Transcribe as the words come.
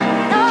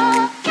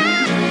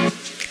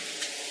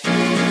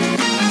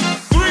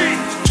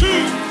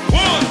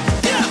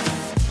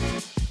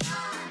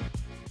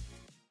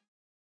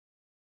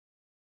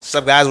What's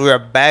up, guys? We are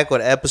back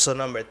with episode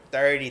number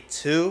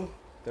 32.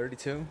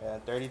 32? Yeah,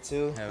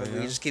 32. Hell We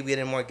yeah. just keep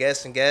getting more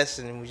guests and guests,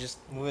 and we just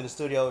moving the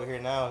studio over here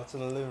now. It's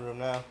in the living room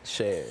now.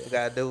 Shit. We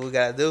gotta do what we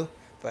gotta do.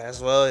 But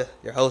as well,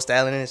 your host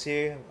Alan is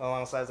here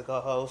alongside the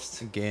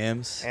co-host.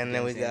 Games. And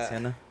then we got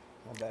Antenna.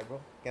 my bad,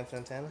 bro. Game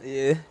Santana.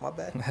 Yeah. My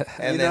bad.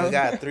 And then we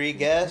got 3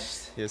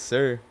 guests. Yes,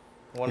 sir.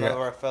 One of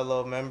our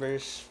fellow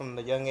members from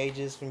the young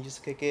ages when you used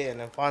to kick it,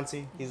 and then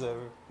Fonzie. He's a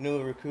new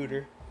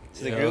recruiter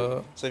to the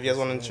group. So if you guys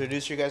want to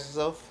introduce you guys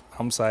yourself.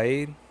 I'm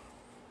Saeed.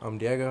 I'm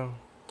Diego.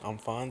 I'm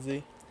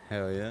Fonzie.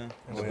 Hell yeah.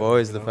 The We-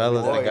 boys, you the know,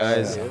 fellas, the the boys,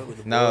 guys. yeah,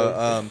 with the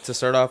Now, boys. to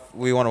start off,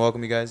 we want to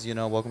welcome you guys.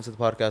 Welcome to the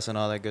podcast and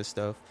all that good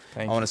stuff.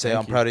 I want to say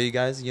I'm proud of you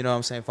guys. You know what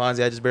I'm saying?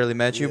 Fonzie, I just barely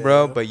met you,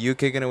 bro. Yeah. But you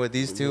kicking it with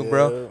these two,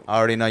 bro. Yeah. I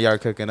already know y'all are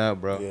cooking up,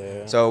 bro.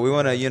 Yeah. So we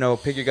want to,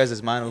 pick your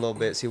guys' mind a little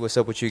bit, see what's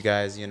up with you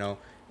guys, You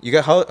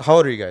got, how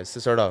old are you guys to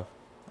start off?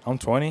 I'm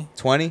 20.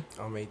 20?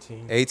 I'm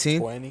 18. 18?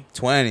 20.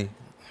 20.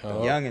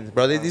 Oh. Youngins,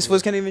 bro. These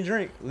fools can't even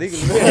drink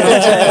legally.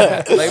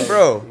 Like,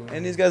 bro.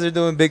 And these guys are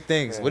doing big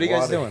things. Man, What are you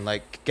guys water. doing?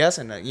 Like,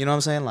 guessing. You know what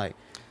I'm saying? Like,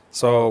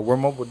 So we're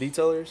mobile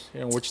detailers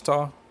here in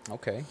Wichita.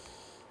 okay.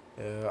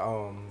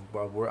 Yeah, but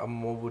I'm a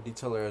mobile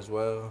detailer as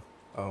well.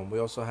 We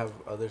also have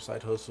other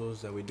side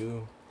hustles that we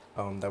do,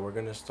 that we're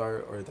gonna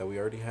start or that we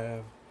already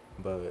have.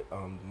 But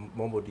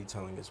mobile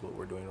detailing is what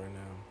we're doing right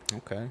now.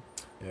 Okay.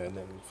 Yeah, and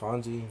then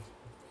Fonzie,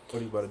 what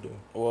are you about to do?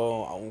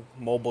 Well,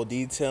 I'm mobile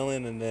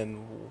detailing, and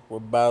then we're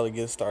about to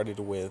get started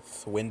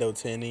with window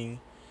tinting.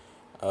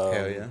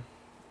 Hell yeah.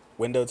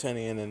 Window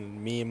tinting, and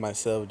then me and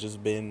myself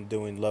just been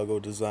doing logo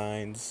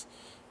designs,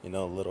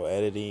 little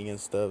editing and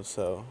stuff.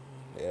 So,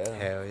 yeah.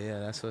 Hell yeah.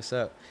 That's what's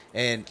up.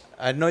 And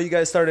I know you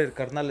guys started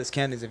Carnales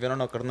Candies. If you don't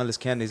know Carnales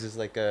Candies, it's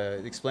like,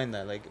 explain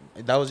that. Like,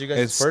 that was your guys'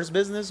 It's- first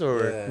business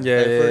or Yeah.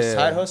 like first Yeah.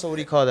 side hustle? What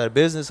do you call that?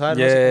 Business, side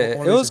hustle? Yeah,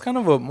 What it is was kind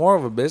of more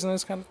of a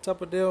business kind of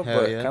type of deal,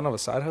 Hell but yeah. kind of a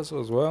side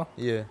hustle as well.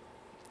 Yeah.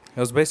 It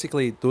was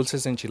basically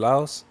dulces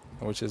enchilados,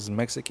 which is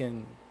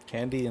Mexican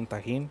candy and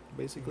tajin,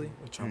 basically,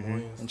 With chamoy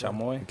Mhm. and stuff.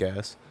 chamoy.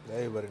 Gas.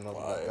 Everybody knows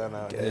about that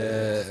now.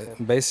 Yeah,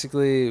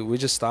 basically, we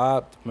just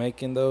stopped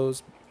making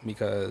those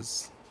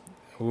because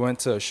we went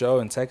to a show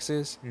in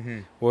Texas. Mm-hmm.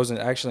 It wasn't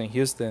actually in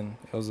Houston.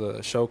 It was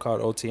a show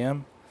called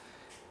OTM.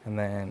 And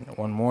then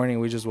one morning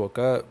we just woke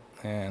up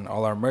and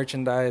all our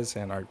merchandise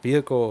and our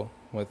vehicle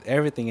with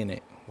everything in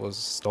it was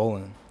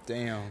stolen.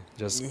 Damn.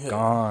 Just Yeah.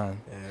 gone.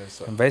 Yeah,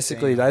 so And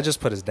basically Damn. that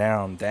just put us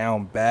down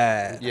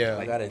bad. Yeah.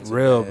 we got into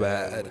real debt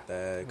bad. with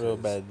that, Real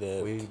 'cause bad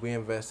debt. We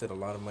invested a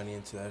lot of money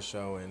into that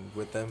show, and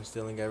with them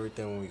stealing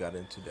everything, we got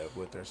into debt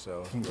with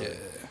ourselves. Yeah.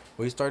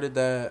 We started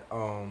that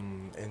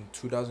in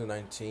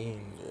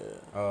 2019.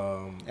 Yeah.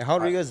 And how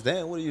old are you guys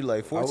then? What are you,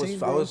 like, I 14?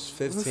 was, I was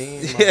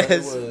 15. My Yes.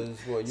 brother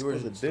was, what, you were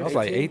I was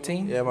like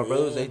 18. Yeah, my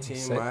brother was Yeah.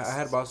 18. I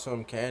had bought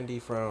some candy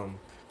from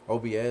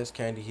OBS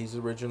Candy. He's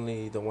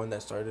originally the one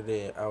that started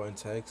it out in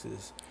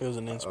Texas. It was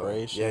an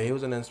inspiration. Yeah, he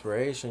was an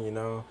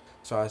inspiration.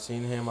 So I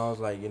seen him, I was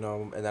like,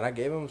 and then I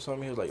gave him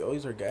some. He was like, oh,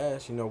 these are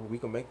gas, we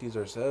can make these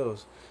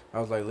ourselves. I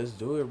was like, let's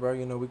do it, bro.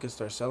 We can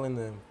start selling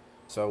them.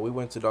 So we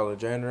went to Dollar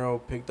General,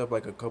 picked up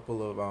like a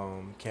couple of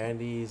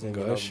candies and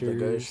the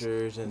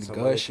Gushers and some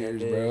other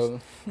Gushers, candies.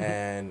 bro.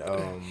 And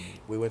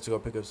we went to go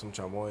pick up some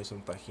chamoy,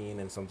 some tajin,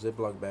 and some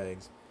Ziploc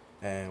bags.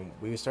 And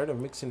we started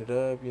mixing it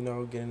up,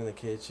 getting in the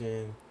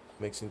kitchen,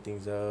 mixing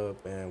things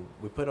up. And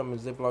we put them in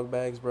Ziploc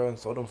bags, bro, and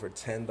sold them for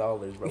 $10,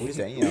 bro. We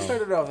Damn.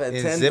 started off at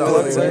In $10.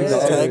 Ziploc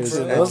bags? Texas.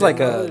 It was like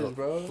 $10,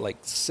 bro. Like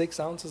 6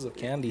 ounces of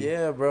candy.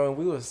 Yeah, bro, and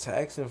we was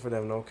taxing for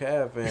them, no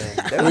cap.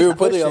 And We were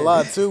putting a pushing.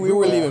 lot, too. We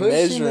weren't even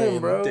pushing them, measuring.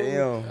 bro.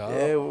 Damn.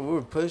 Yeah, we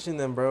were pushing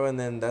them, bro, and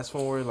then that's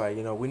when we're like,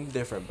 we need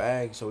different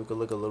bags so we could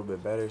look a little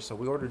bit better. So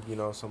we ordered,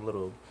 some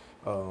little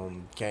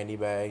candy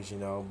bags,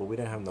 but we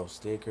didn't have no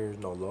stickers,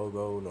 no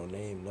logo, no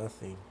name,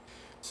 nothing.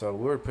 So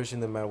we were pushing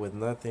them out with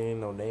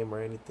nothing, no name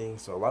or anything.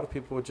 So a lot of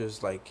people would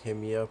just like hit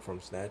me up from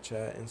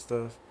Snapchat and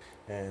stuff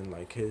and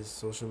like his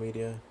social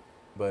media.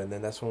 But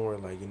then that's when we're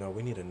like,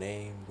 we need a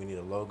name, we need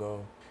a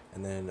logo.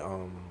 And then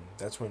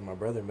that's when my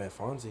brother met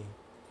Fonzie.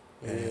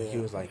 And he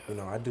Yeah. was like,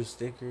 I do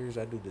stickers,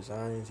 I do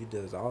designs, he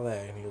does all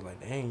that. And he was like,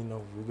 dang,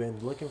 we've been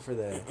looking for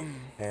that.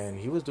 And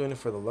he was doing it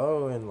for the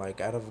low, and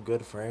like out of a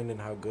good friend and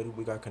how good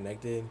we got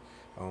connected,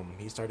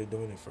 he started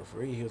doing it for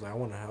free. He was like, I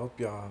want to help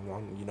y'all.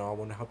 I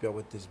want to help y'all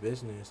with this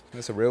business.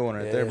 That's a real one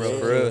right there, bro. Yeah,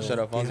 For real. yeah. Shout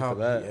out He Fonzie for helped-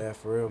 that. Yeah,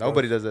 for real. bro.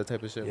 Nobody does that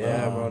type of shit, bro.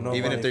 Yeah, bro. Even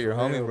Nobody, if they're your for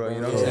homie, real, bro,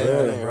 you know what I'm Yeah,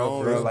 saying?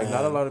 bro, for real. Like,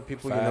 not a lot of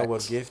people, Facts. will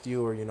gift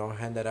you or,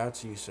 hand that out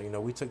to you. So,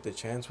 we took the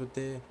chance with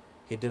it.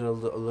 He did a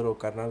little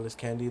Carnales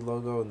Candy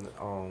logo,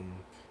 and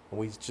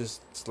we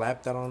just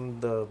slapped that on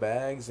the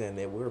bags, and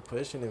we were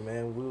pushing it,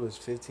 man. We was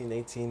 15,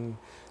 18,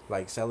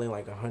 like, selling,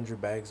 like,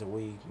 100 bags a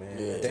week, man.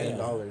 Yeah. At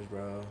 $10,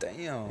 bro.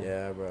 Damn.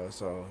 Yeah, bro.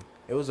 So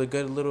it was a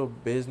good little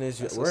business.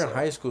 That's We're what's in up.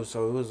 high school,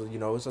 so it was, it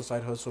was a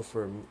side hustle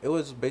for. It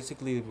was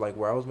basically like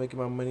where I was making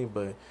my money,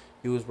 but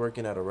he was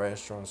working at a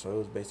restaurant, so it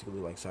was basically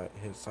like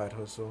his side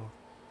hustle.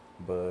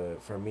 But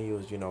for me, it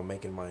was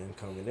making my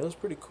income, and it was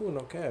pretty cool,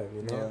 no cap,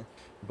 Yeah.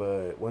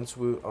 But once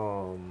we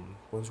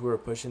were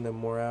pushing them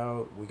more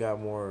out, we got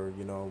more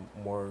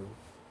more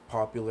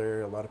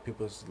popular. A lot of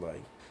people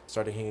like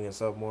started hitting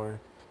us up more.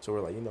 So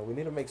we're like, we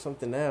need to make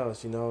something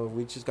else.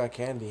 We just got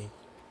candy,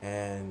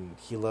 and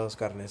he loves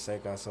carne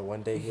seca. So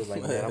one day he was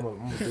like, man, I'm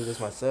gonna do this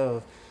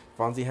myself.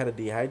 Fonzie had a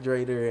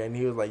dehydrator, and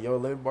he was like, yo,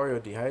 let me borrow your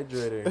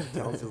dehydrator.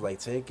 Towns was like,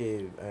 take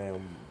it.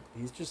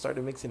 He just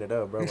started mixing it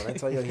up, bro. When I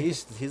tell you,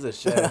 he's a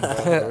chef,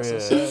 bro. For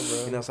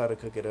real. He knows how to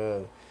cook it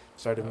up.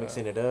 Started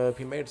mixing it up.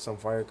 He made some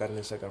fire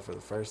carne seca for the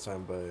first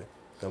time, but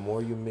the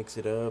more you mix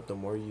it up, the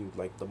more you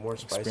like, the more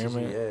spices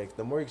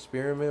the more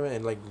experiment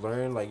and like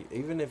learn. Like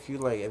even if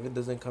if it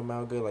doesn't come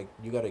out good, like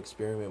you gotta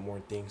experiment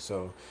more things.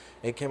 So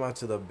it came out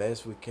to the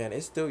best we can.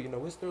 It's still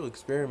we're still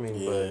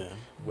experimenting,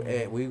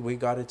 but we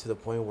got it to the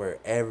point where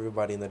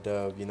everybody in the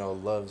dub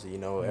loves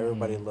it.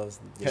 Everybody loves.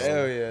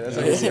 Hell yeah, that's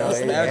crazy.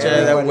 Snapchat,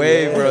 that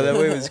wave, bro. That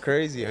wave was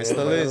crazy. It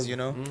still is,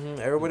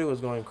 Everybody was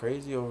going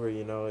crazy over.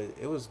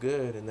 It was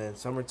good. And then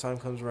summertime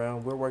comes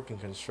around. We're working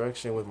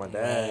construction with my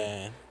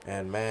dad.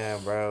 And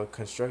man, bro,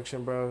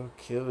 construction, bro,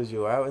 kills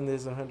you. Out in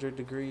this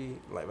 100-degree,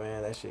 like,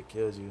 man, that shit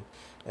kills you.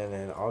 And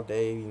then all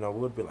day,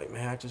 we'd be like,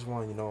 man, I just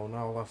want, no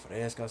agua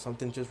fresca,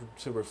 something just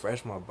to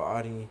refresh my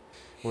body.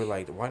 We're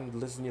like,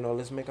 let's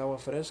make agua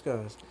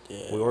frescas.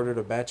 Yeah. We ordered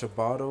a batch of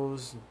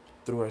bottles,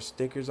 threw our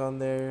stickers on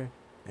there,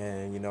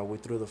 and, we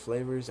threw the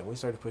flavors, and we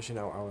started pushing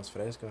out aguas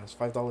frescas.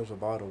 $5 a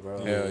bottle,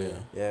 bro. Hell yeah.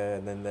 Yeah,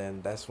 and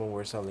then that's when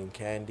we're selling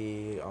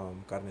candy,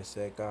 carne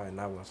seca, and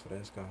aguas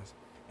frescas.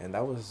 And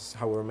that was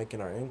how we were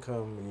making our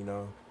income.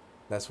 And,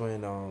 that's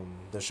when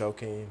the show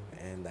came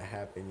and that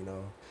happened,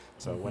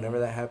 So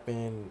whenever that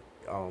happened,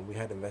 we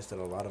had invested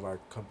a lot of our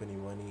company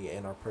money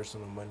and our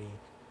personal money.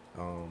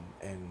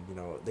 And,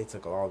 they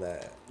took all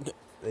that.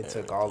 They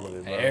took all of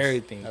it, bro.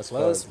 Everything. That's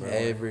plus, bro.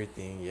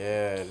 Everything,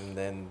 yeah. And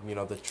then,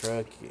 the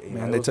truck.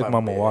 Man, they took my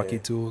Milwaukee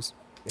tools.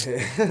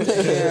 They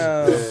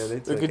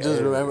could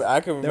just remember. I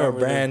can remember. They were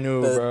brand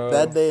new, bro.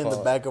 That day in the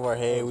back of our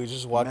head, we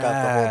just walked out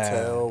the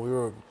hotel. We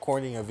were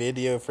recording a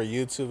video for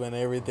YouTube and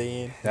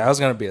everything. That was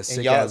gonna be a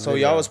sick ass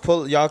video.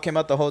 Y'all came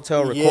out the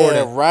hotel recording.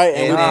 Yeah, right.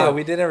 And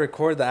we didn't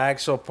record the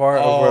actual part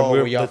of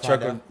where the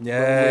truck. I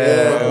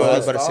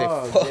was about to say,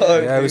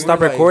 fuck. Yeah, we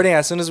stopped recording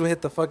as soon as we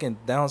hit the fucking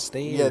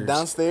downstairs. Yeah,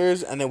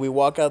 downstairs, and then we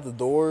walk out the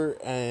door,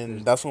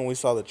 and that's when we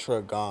saw the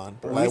truck gone.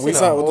 Like we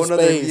saw a whole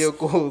other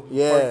vehicle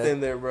parked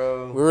in there,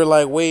 bro. We were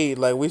like, wait,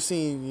 like we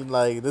seen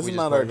this is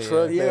not our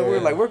truck. Yeah,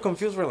 we're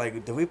confused. We're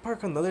like, did we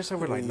park on the other side?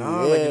 We're like,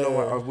 nah.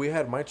 Like, we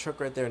had my truck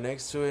right there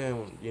next to it,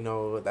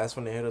 and that's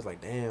when they hit us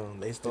like, damn,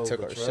 they stole the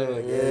truck.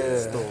 Shit. Yeah,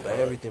 stole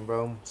everything,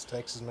 bro. It's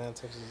Texas, man.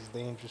 Texas is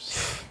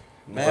dangerous.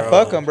 Man,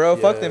 fuck them, bro.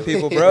 Fuck them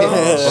people, bro.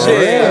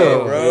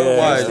 Shit, bro.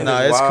 Why?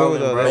 Nah, it's cool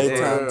though.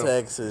 Baytown,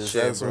 Texas.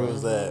 That's where it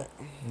was at.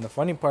 And the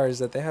funny part is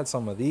that they had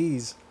some of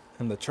these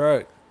in the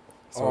truck.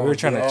 So we were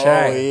trying to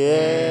check.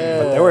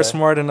 Yeah. But they were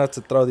smart enough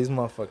to throw these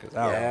motherfuckers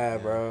out. Yeah,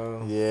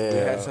 bro. Yeah. They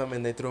had some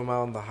and they threw them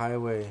out on the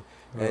highway.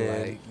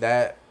 And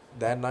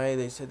that night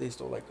they said they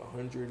stole like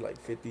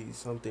 150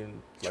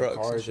 something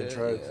cars and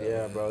trucks.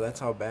 Yeah, bro.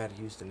 That's how bad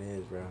Houston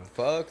is, bro.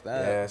 Fuck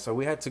that. Yeah, so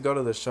we had to go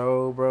to the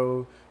show,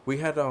 bro. We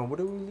had what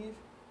did we leave?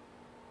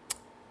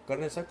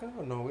 Carne seca?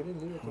 No, we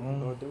didn't leave it.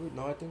 No, did we?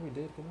 No, I think we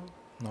did.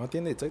 No, I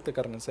think they took the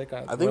carne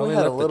seca. I think we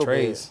had a little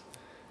trays.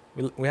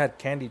 We had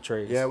candy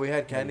trays. Yeah, we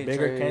had candy trays.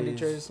 Bigger candy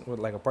trays with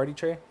like a party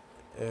tray.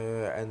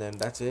 And then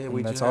that's it. And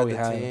we that's just all had we the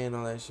had. tin,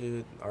 all that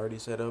shit already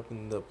set up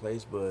in the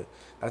place, but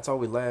that's all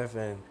we left.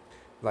 And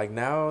like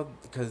now,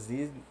 because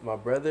my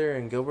brother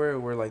and Gilbert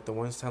were like the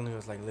ones telling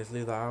us like, let's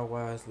leave the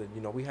aguas.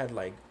 We had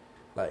like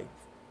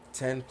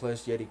 10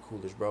 plus Yeti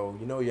coolers, bro.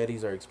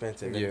 Yetis are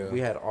expensive. Yeah. And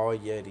we had all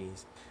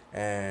Yetis.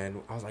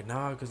 And I was like,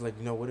 nah, because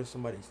what if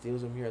somebody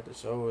steals them here at the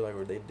show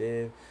or they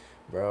did?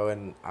 Bro,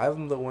 and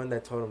I'm the one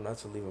that told them not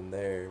to leave them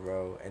there,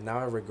 bro. And now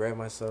I regret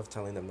myself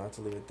telling them not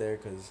to leave it there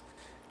because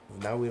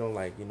now we don't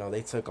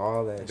they took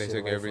all that They shit.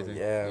 took everything.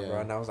 Yeah,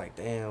 bro. And I was like,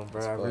 damn,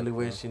 bro. I really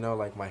wish,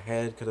 my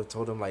head could have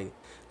told them,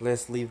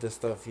 let's leave the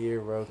stuff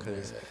here, bro.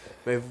 Because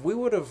if we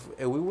would have,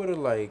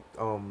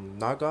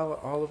 knocked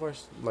all of our,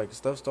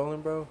 stuff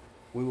stolen, bro,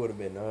 we would have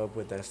been up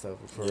with that stuff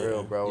for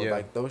real, bro.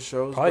 Yeah. Those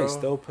shows, probably bro,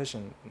 still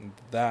pushing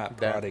that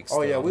product.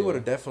 Oh, yeah, we would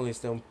have definitely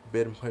still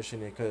been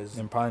pushing it because...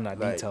 And probably not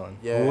detailing.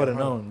 Yeah, we would have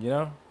known,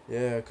 Yeah,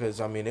 because,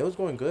 it was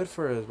going good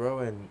for us, bro.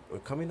 And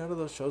coming out of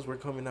those shows, we're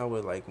coming out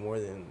with, more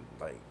than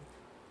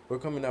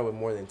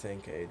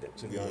 10K,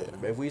 to be honest.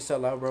 If we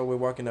sell out, bro, we're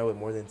walking out with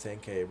more than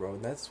 10K, bro.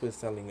 And that's with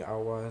selling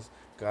aguas,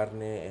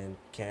 carne, and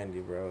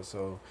candy, bro.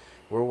 So...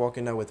 we're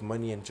walking out with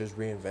money and just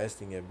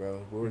reinvesting it,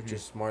 bro. We were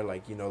just smart,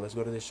 let's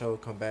go to the show,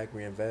 come back,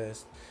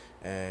 reinvest.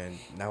 And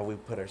now we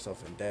put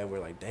ourselves in debt.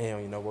 We're like,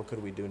 damn, what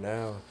could we do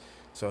now?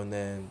 So, and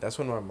then that's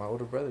when my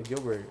older brother,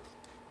 Gilbert,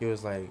 he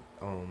was like,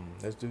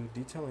 let's do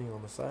detailing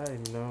on the side,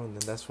 And then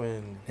that's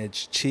when...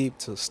 It's cheap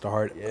to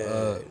start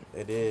up.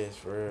 It is,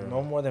 for real.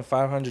 No more than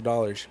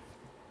 $500.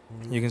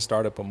 You can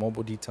start up a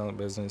mobile detailing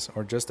business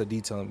or just a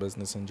detailing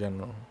business in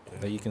general.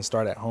 That you can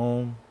start at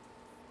home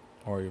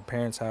or your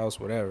parents' house,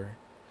 whatever.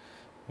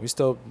 We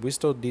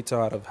still detail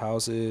out of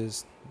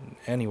houses,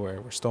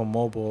 anywhere. We're still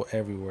mobile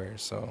everywhere,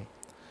 so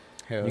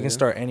you can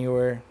start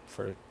anywhere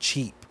for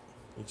cheap.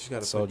 You just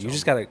gotta. So you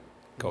just gotta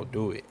go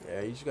do it.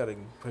 Yeah, you just gotta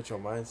put your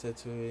mindset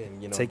to it,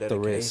 and Take the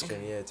risk.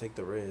 Yeah, take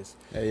the risk.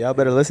 Hey, y'all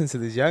better listen to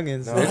these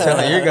youngins. No, They're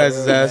telling your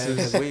guys' man,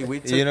 asses. 'cause we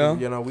took, you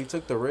know? we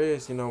took the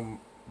risk.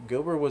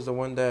 Gilbert was the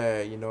one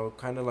that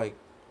kind of like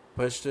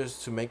pushed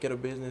us to make it a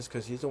business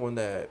because he's the one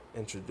that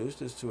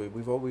introduced us to it.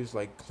 We've always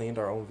like cleaned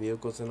our own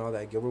vehicles and all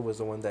that. Gilbert was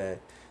the one that.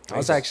 I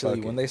was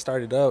actually when they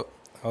started up,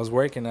 I was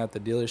working at the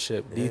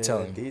dealership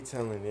detailing.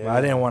 Detailing, yeah. But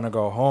I didn't want to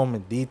go home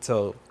and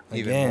detail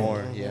Even again.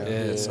 more,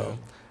 yeah. So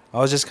I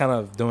was just kind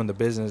of doing the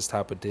business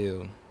type of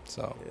deal.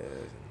 So Yeah.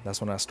 that's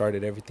when I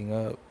started everything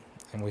up.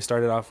 And we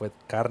started off with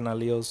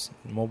Carnales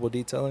mobile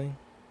detailing.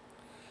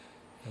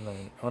 And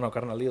then,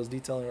 Carnales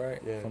detailing, right?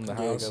 Yeah, From the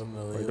Yeah, house.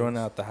 Carnales. We're doing it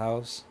at the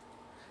house.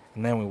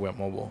 And then we went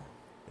mobile.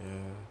 Yeah,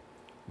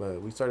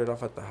 but we started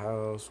off at the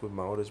house with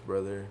my oldest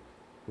brother,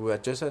 who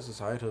had just as a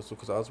side hustle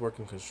because I was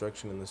working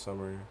construction in the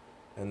summer,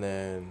 and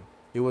then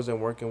he wasn't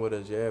working with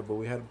us yet, but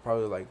we had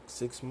probably like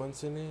 6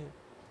 months in it,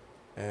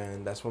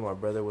 and that's when my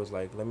brother was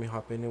like, "Let me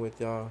hop in it with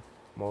y'all."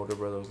 My older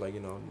brother was like,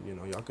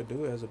 y'all could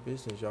do it as a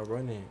business, y'all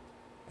run it,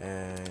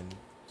 and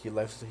he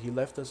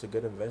left us a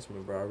good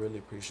investment, bro. I really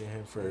appreciate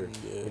him for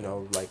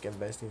like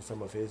investing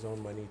some of his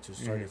own money to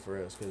start it for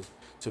us, because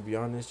to be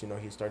honest,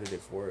 he started it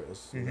for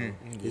us.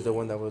 He's the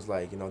one that was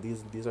like,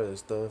 these are the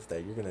stuff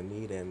that you're gonna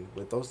need, and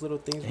with those little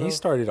things, bro, He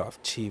stared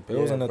off cheap. It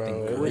wasn't nothing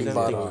bro, crazy. it wasn't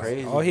nothing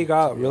crazy. All he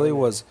got to be really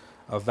honest. was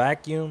a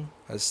vacuum,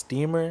 a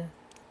steamer,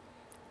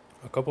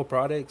 a couple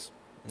products.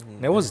 Mhm.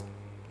 And it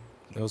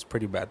was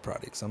pretty bad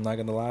products. I'm not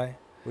gonna lie.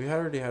 We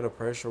already had a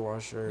pressure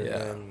washer, Yeah.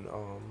 and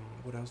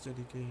what else did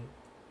he get?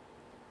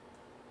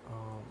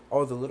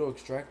 The little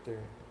extractor.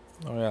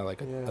 Oh yeah,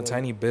 like Yeah, a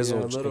tiny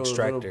bizzle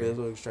extractor.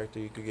 Little bizzle extractor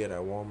you could get at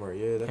Walmart.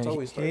 Yeah, that's And all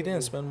we he started. didn't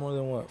with. spend more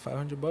than what,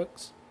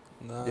 $500?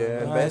 Nah, Yeah,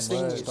 not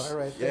investing. much. Start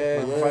right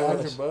Yeah, there.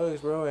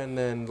 $500, bro, and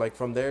then like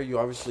from there you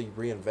obviously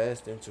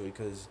reinvest into it,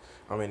 because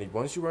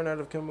once you run out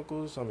of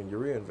chemicals, you're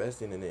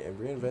reinvesting in it, and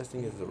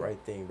reinvesting is the right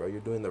thing, bro.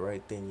 You're doing the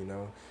right thing,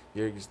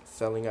 You're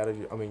selling out of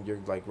you're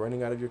like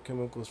running out of your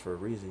chemicals for a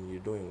reason. You're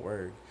doing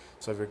work.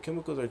 So if your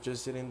chemicals are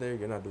just sitting there,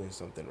 you're not doing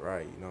something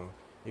right,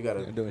 You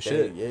gotta You're doing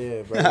shit.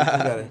 Yeah, bro.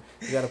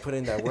 You gotta put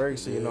in that work,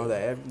 so you know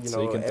that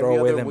So you can every throw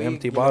away other them week,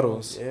 empty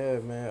bottles. Yeah,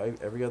 man.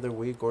 Every other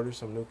week, order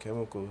some new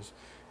chemicals.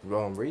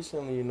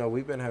 Recently,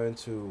 we've been having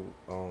to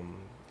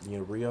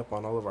re-up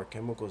on all of our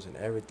chemicals, and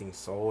everything's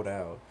sold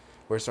out.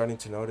 We're starting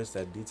to notice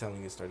that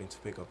detailing is starting to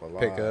pick up a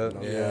lot. Pick up,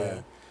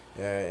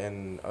 Yeah,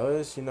 and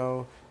us,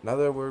 now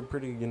that we're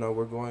pretty,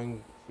 we're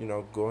going,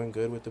 going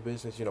good with the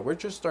business. We're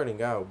just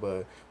starting out,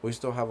 but we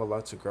still have a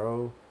lot to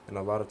grow and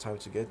a lot of time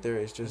to get there.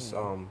 It's just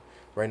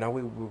right now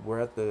we're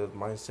at the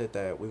mindset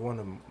that we want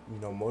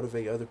to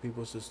motivate other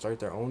people to start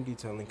their own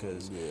detailing,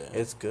 because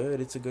it's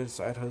good. It's a good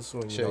side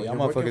hustle, and Shit, you're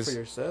working for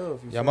yourself.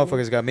 Y'all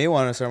motherfuckers got me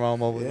wanting to start my own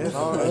mobile.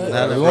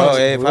 Yeah,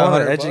 We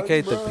want to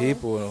educate the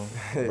people,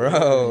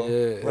 bro.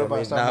 Yeah. What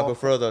about start But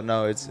for real though,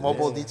 no, it's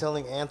mobile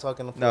detailing and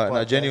talking.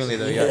 no, genuinely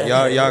though,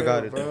 Yeah. y'all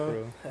got it, bro. though,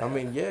 bro.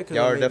 Cause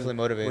Y'all are definitely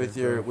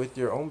motivated with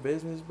your own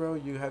business, bro.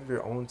 You have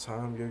your own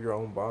time. You're your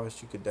own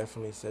boss. You could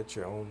definitely set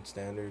your own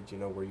standards.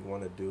 Where you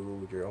want to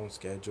do your own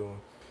schedule.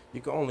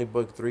 You can only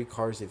book 3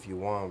 cars if you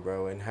want,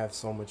 bro, and have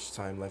so much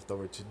time left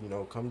over to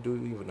come do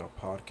even a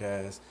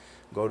podcast,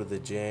 go to the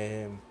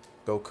gym,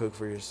 go cook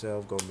for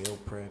yourself, go meal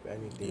prep,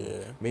 anything.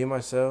 Yeah. Me and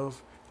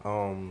myself,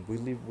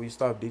 we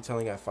stop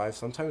detailing at 5.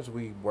 Sometimes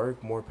we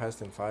work more past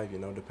than 5,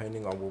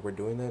 depending on what we're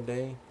doing that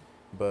day.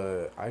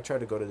 But I try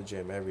to go to the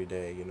gym every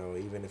day,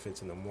 even if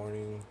it's in the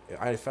morning.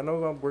 If I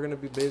know we're gonna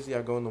be busy,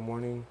 I go in the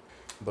morning.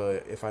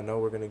 But if I know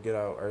we're gonna get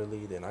out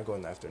early, then I go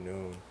in the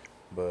afternoon.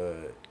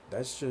 But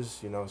that's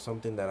just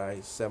something that I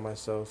set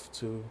myself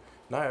to.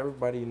 Not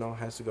everybody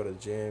has to go to the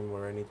gym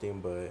or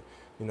anything, but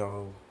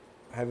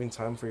having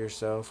time for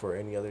yourself or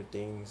any other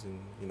things, and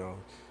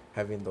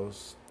having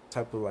those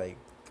type of like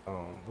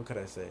what could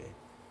I say?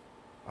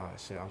 Oh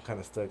shit, I'm kind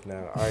of stuck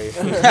now. All right,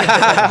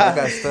 I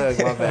got stuck.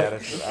 My bad.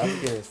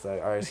 I'm getting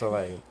stuck. All right, so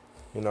like,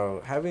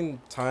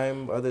 having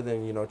time other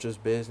than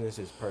just business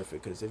is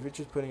perfect. Because if you're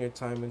just putting your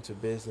time into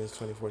business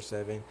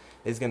 24/7,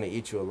 it's gonna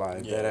eat you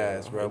alive. Yeah, Dead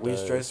ass, bro. it We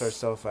does. stress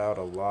ourselves out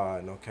a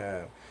lot, no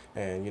cap.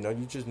 And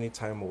you just need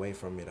time away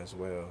from it as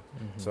well.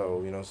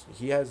 So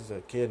he has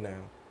a kid now,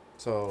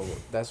 so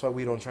that's why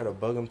we don't try to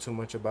bug him too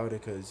much about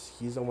it. Because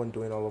he's the one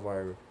doing all of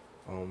our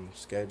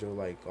schedule,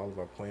 like all of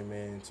our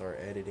appointments, our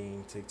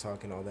editing,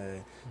 TikTok, and all that.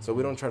 So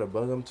we don't try to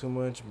bug him too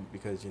much,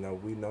 because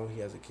we know he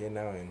has a kid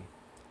now, and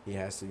he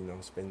has to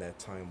spend that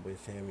time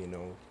with him.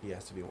 He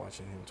has to be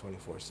watching him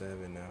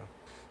 24/7 now.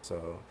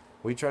 So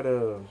we try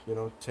to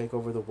take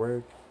over the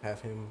work,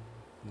 have him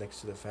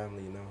next to the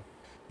family.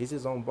 He's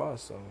his own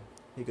boss, so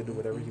he could do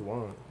whatever he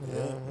wants.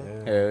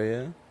 Yeah. Hell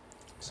yeah.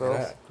 So,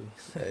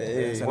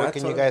 Hey. So where I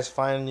can you told- guys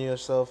find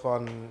yourself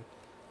on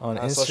social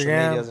medias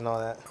Instagram, and all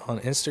that? on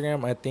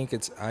Instagram, I think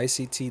it's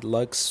ICT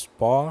Lux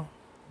Spa,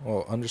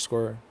 or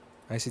underscore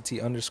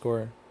ICT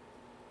underscore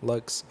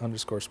Lux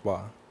underscore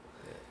Spa.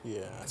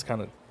 Yeah. It's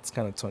kind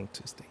of tongue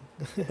twisting.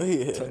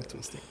 Yeah. Tongue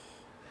twisting.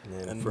 And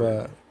then And for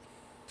But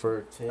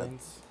for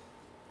tints,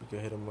 You can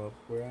hit him up.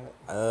 Where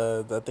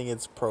at? I think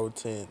it's Pro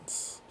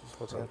Tints.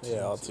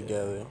 Yeah, all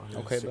together.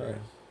 on Okay, Instagram.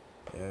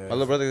 Yeah. My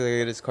little brother gonna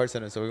get his car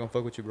center, so we're gonna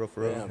fuck with you, bro,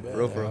 for real. Yeah, For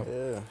real, for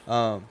real.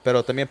 Yeah.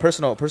 Pero también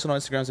personal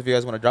Instagrams, if you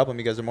guys want to drop them,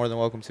 you guys are more than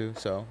welcome to.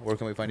 So where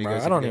can we find you Bro,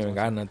 guys? I if don't you guys even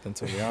want got nothing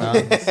to be to?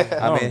 honest. I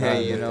don't mean, got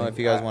hey, you know, anything. if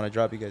you guys want to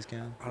drop, you guys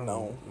can. I don't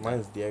know.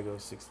 Mine's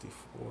Diego64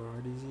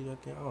 RDZ. I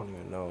think I don't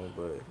even know,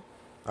 but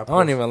I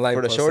don't even like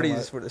for the posting shorties.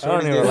 my- For the I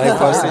don't shorties, even dude. like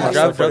posting my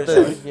Drop stuff.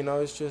 the. You know,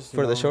 it's just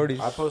for the shorties.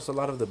 I post a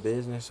lot of the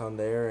business on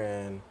there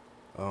and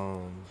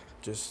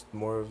just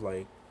more of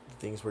like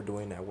things we're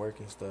doing at work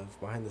and stuff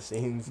behind the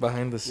scenes.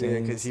 Behind the Yeah,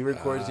 scenes. because he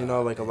records, you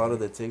know, like a lot of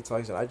the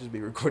TikToks, and I just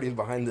be recording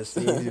behind the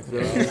scenes. You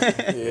feel me?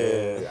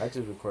 Yeah, I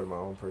just record my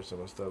own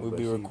personal stuff. We'd but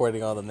be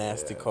recording all the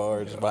nasty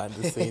cards yeah. behind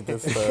the scenes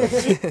and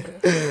stuff.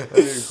 I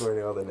be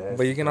recording all the nasty.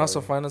 But you can also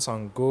cards. find us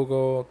on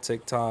Google,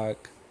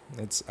 TikTok.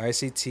 It's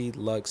ICT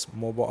Lux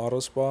Mobile Auto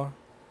Spa.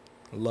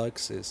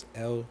 Lux is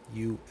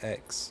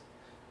LUX,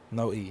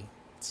 no E.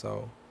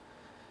 So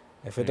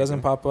if it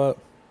doesn't pop up,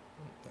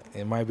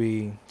 it might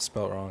be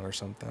spelled wrong or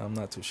something. I'm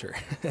not too sure.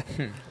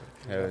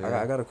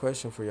 I got a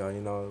question for y'all.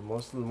 You know,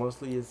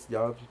 mostly it's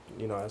y'all,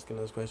 you know, asking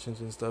us questions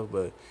and stuff.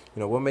 But you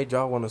know, what made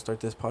y'all want to start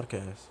this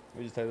podcast?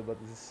 We just talked about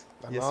this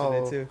I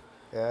yesterday know. too.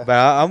 Yeah. But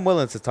I'm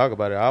willing to talk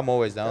about it. I'm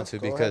always down to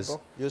Go ahead, because.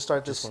 bro. You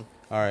start this one.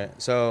 All right,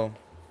 so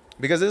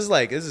because this is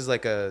like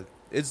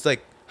it's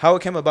like how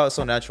it came about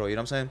so natural. You know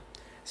what I'm saying?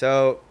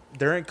 So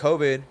during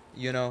COVID,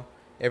 you know,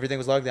 everything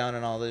was locked down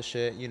and all this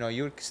shit. You know,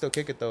 you would still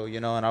kick it though. You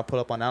know, and I'll pull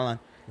up on Alan.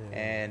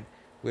 And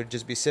we'd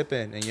just be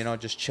sipping and, you know,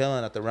 just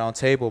chilling at the round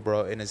table,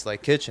 bro. And it's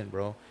like kitchen,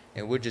 bro.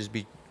 And we'd just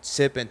be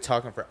sipping,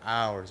 talking for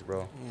hours,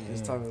 bro.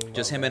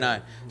 Just him and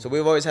I. So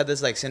we've always had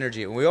this like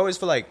synergy. And we always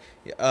feel like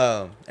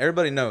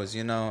everybody knows,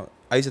 you know.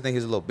 I used to think he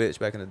was a little bitch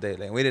back in the day.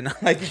 Like we did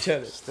not like each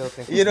other. Still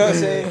think You know what I'm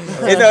saying?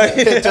 You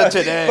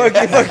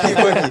know,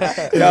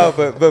 fuck you. No,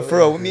 but for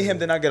real, me and him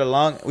did not get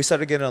along. We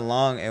started getting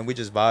along and we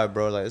just vibe,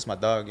 bro. Like it's my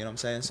dog, you know what I'm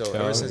saying? So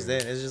ever since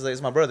then, it's just like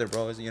it's my brother,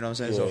 bro. You know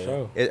what I'm saying? Yeah.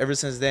 So ever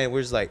since then,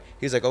 we're just like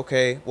he's like,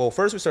 okay. Well,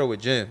 first we started with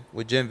gym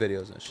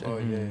videos and shit. Oh,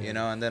 yeah. You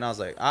know, and then I was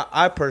like,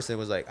 I personally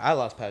was like, I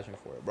lost passion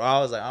for it, bro. I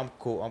was like, I'm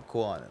cool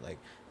on it. Like,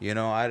 you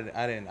know, I didn't.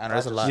 I know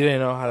there's a lot. You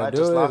didn't know how I to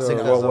just do it, lost it or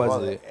because what of all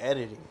was the it?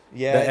 editing.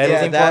 Yeah, The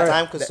editing that part?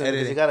 Time the consuming editing.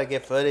 because you gotta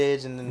get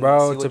footage and then Bro,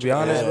 see to what be you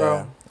honest, edit.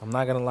 bro, I'm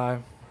not gonna lie.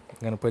 I'm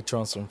gonna put you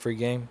on some free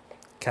game.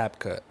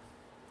 CapCut.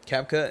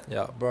 CapCut.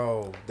 Yeah.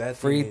 Bro, that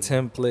Free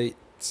thing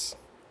templates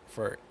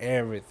for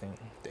everything.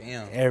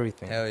 Damn.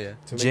 Everything. Hell yeah.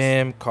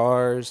 Gym,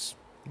 cars,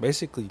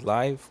 basically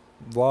live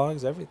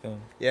vlogs, everything.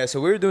 Yeah,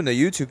 so we were doing the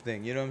YouTube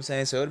thing, you know what I'm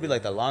saying? So it would be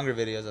like the longer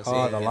videos I see.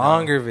 Oh, the you know?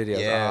 longer videos.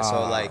 Yeah, so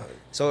Ah. like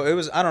so it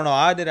was I don't know,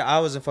 I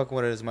wasn't fucking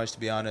with it as much to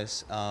be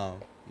honest.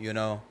 You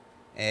know,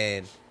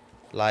 and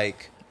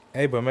like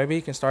Hey, but maybe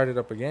you can start it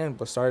up again,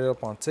 but start it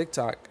up on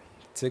TikTok.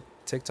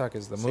 TikTok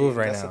is the move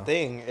right That's now. the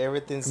thing.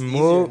 Everything's Move-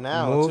 easier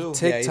now move too.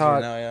 Tik-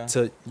 TikTok yeah.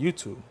 to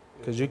YouTube,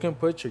 because you can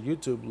put your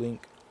YouTube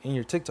link in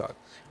your TikTok.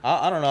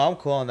 I don't know, I'm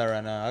cool on that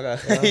right now. I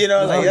got you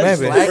know, like No, that's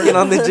maybe. slacking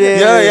on the gym.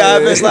 yeah,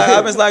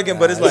 I've been slacking,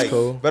 but it's That's like,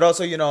 cool. but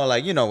also you know,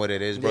 like you know what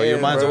it is, bro. Yeah, Your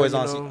mind's bro, always you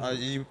on. know.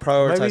 You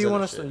prioritize. Maybe you other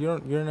want to. shit.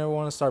 You never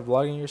want to start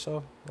vlogging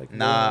yourself. Like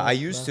Nah, I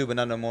used to, but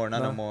not no more.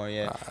 Not no No? more.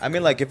 Yeah, Ah, I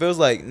mean, like if it was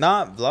like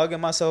not vlogging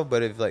myself,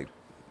 but if like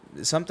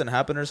something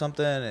happened or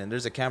something, and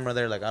there's a camera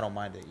there, like I don't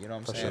mind it. You know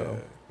what I'm saying?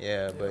 sure.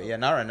 Yeah, but yeah,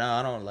 not right now.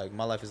 I don't like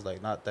my life is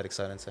like not that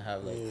exciting to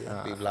have like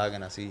Yeah. be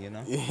vlogging. I see, you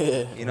know.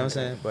 Yeah. You know what I'm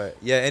saying? But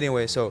yeah,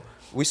 anyway, so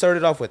we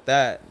started off with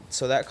that.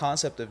 So that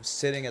concept of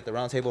sitting at the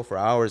round table for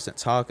hours and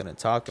talking,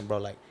 bro,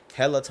 like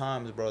hella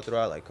times, bro,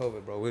 throughout like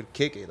COVID, bro, we'd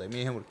kick it. Like me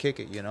and him would kick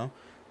it, you know.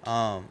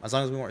 As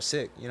long as we weren't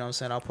sick, you know what I'm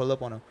saying? I'll pull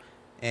up on him.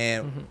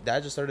 And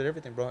that just started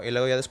everything, bro. And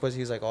luego ya después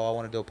he's like, oh, I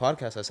want to do a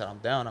podcast. I said, I'm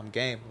down, I'm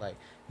game. Like,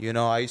 you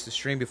know, I used to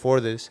stream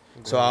before this.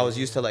 So I was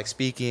used to like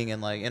speaking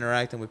and like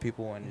interacting with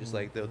people and just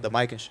like the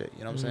mic and shit,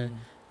 you know what I'm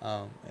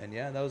saying? And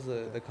yeah, that was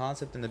the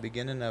concept in the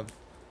beginning of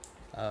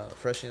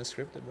Freshly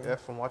Unscripted, bro. Yeah,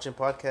 from watching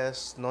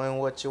podcasts, knowing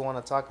what you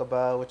want to talk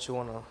about, what you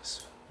want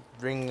to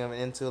bring them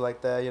into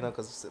like that, you know,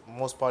 because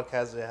most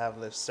podcasts, they have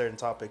like certain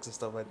topics and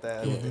stuff like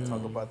that. They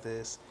talk about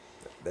this.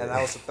 And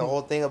that was the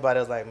whole thing about it.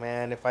 Was like,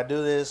 man, if I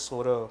do this,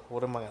 what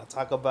am I gonna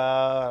talk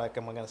about? Like,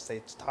 am I gonna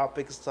stay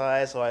topic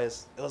side? So it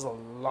was a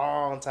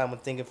long time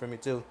of thinking for me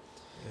too,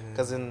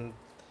 because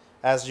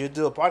as you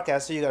do a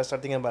podcast, you gotta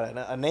start thinking about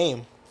a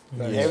name.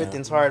 Yeah.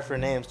 Everything's hard for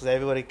names because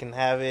everybody can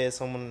have it,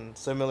 someone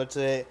similar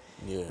to it.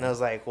 Yeah. And I was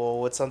like, well,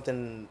 what's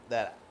something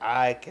that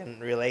I can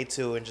relate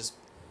to and just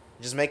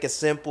make it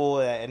simple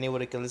that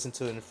anybody can listen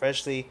to. And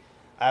Freshly,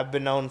 I've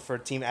been known for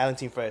Team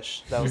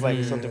Fresh. That was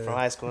like something from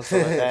high school and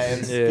stuff like that.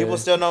 And Yeah. people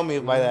still know me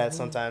by that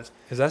sometimes.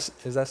 Is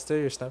that still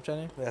your Snapchat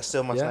name? That's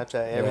still my Yeah.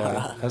 Snapchat. Everything.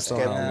 Yeah, that's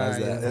Kept- all that's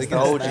that. That's the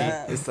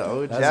OG. It's the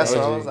OG. Yeah, so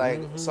I OG. was like,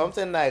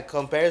 something that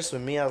compares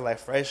with me, I was like,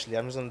 Freshly.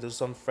 I'm just going to do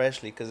something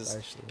Freshly because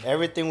Actually.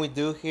 everything we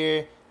do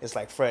here is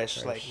like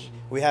fresh. Like,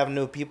 we have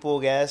new people,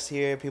 guests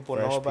here. People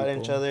Fresh know about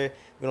each people. other.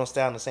 We don't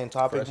stay on the same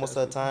topic Fresh most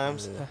of the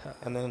times. Yeah.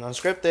 And then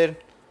Unscripted,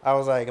 I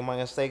was like, am I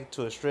gonna stay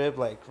to a strip?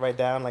 Like, write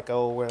down, like,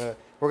 oh, we're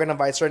gonna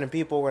invite certain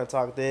people. We're gonna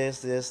talk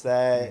this,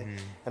 that. Mhm.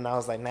 And I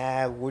was like,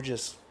 nah, we're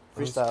just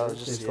freestyle.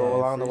 Unscripted, Just yeah, go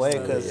along the way,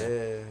 freestyle, because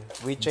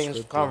yeah. we changed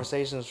Unscripted.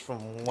 conversations from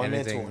one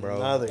minute Anything, to bro.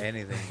 another.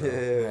 Anything, Yeah,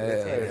 bro.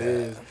 that's how it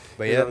is.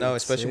 But You yeah, know, no,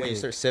 it's especially when you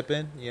sick. start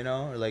sipping, you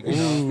know, or like, you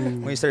know,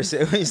 when you start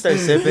sipping, You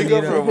you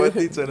go from know. one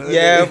thing to another.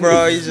 Yeah,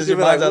 bro, you just You your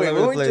be like, mind's all wait, over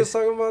what the we place. just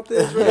talking about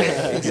this, bro? You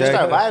start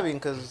Exactly. vibing,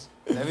 because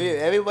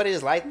everybody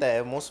is like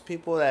that. Most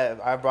people that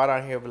I brought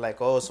on here be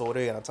like, oh, so what are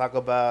you gonna talk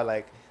about?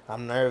 Like,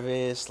 I'm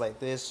nervous, like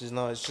this. You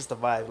know, it's just a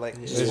vibe. Like,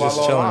 Yeah. just It's follow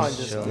just chilling. along.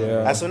 Just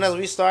Yeah. as soon as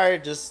we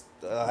start, just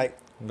like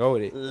Go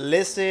with it.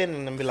 listen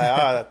and then be like,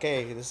 oh,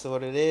 okay, this is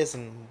what it is,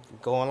 and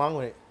go along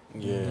with it.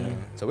 Yeah.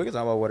 So we can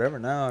talk about whatever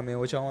now. I mean,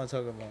 what y'all want to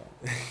talk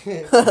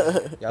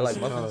about? Y'all like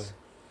muffins?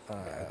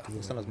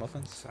 You sell us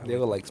muffins?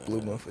 Diego likes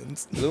blue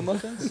muffins. Blue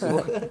muffins?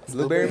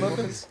 Blueberry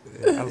muffins?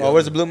 Yeah, Oh,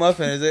 where's the blue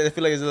muffin? I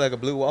feel like it's like a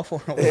blue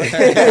waffle. Oh,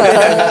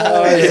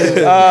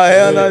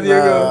 hell no,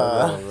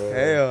 Diego.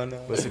 Hell no.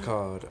 What's it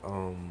called?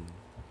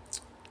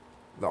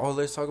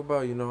 Let's talk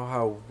about, you know,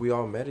 how we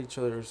all met each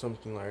other or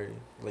something, like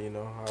you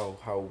know,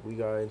 how we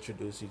got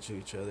introduced to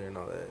each other and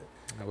all that.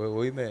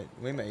 We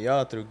met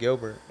y'all through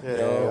Gilbert.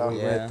 Yeah, We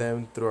yeah. met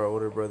them through our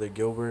older brother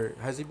Gilbert.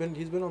 He's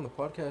been on the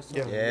podcast?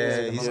 Yeah.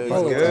 Yeah, he's Yeah,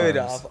 good.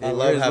 times. I We're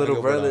love his having little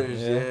Gilbert on.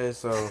 brothers, Yeah. yeah.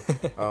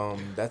 So,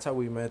 that's how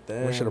we met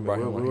them. We should've brought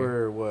him We on here.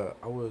 were what?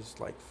 I was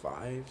like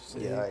 5,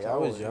 6. Yeah, I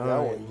y'all was were- young.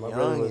 y'all were My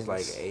brother was youngins.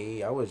 like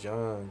 8. I was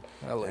young,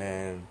 I like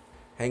and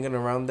hanging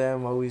around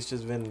them always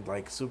just been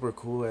like super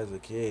cool as a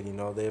kid. You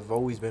know, they've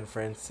always been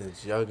friends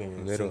since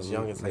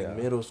youngins. Like yeah.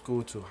 middle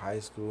school to high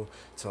school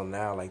till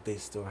now. Like they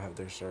still have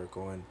their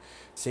circle, and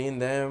seeing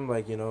them,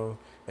 like, you know,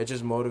 it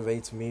just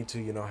motivates me to,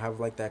 you know, have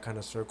like that kind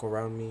of circle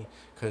around me,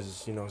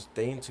 because, you know,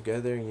 staying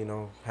together, you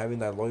know, having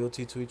that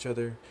loyalty to each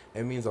other,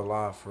 it means a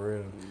lot for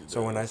real.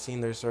 So when I seen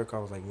their circle,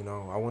 I was like, you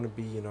know, I want to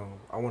be, you know,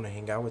 I want to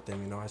hang out with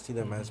them. You know, I see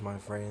them as my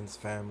friends,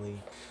 family.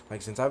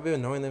 Like, since I've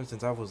been knowing them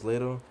since I was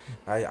little,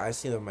 I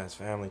see them as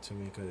family to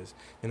me, because,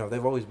 you know,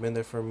 they've always been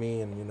there for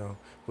me, and, you know,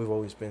 we've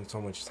always spent so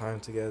much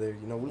time together.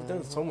 You know, we've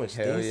done so much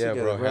Hell things yeah,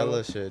 together, bro.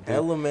 Hella shit, dude.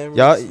 Hella memories.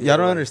 Y'all Yeah,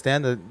 don't like-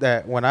 understand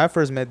that when I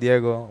first met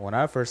Diego, when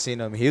I first seen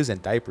him, he was in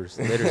diapers.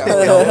 Literally,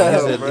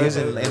 Yeah, he was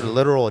in a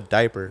literal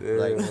diaper, Yeah,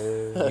 like,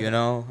 man. you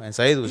know. And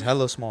Saeed was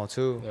hella small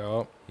too,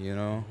 Yup. you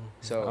know.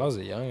 So I was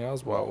young. I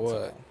was about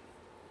what?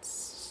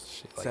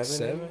 Shit, like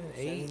 7,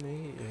 8.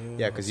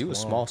 yeah, because he was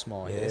small.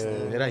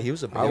 Yeah. He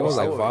was a big I was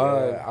boy. like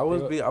five.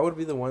 I would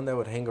be the one that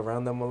would hang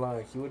around them a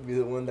lot. He would be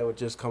the one that would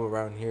just come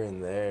around here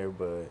and there,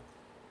 but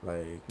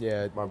like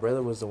Yeah, my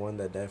brother was the one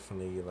that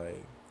definitely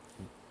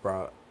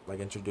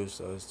introduced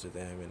us to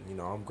them, and, you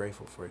know, I'm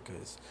grateful for it,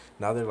 because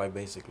now they're like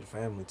basically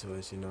family to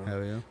us, you know.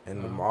 hell yeah.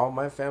 And all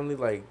my family,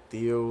 like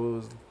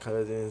Theo's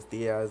cousins,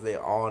 Thea's, they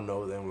all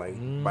know them like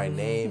by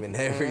name and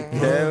everything.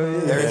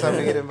 Every time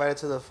we get invited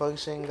to the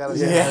function, gotta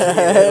say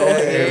Yeah.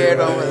 over here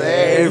and over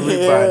there.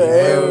 Everybody,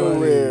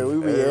 Everywhere. We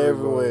be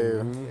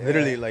everywhere.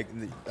 Literally, like,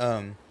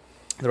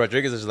 the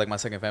Rodriguez is like my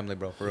second family,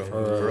 bro. For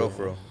real,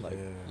 for real. Like, Yeah.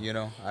 you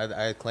know,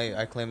 I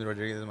claim the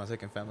Rodriguez as my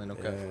second family. No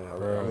cap. Yeah,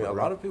 I mean, a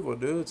lot of people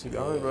do, to be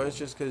honest, bro. It's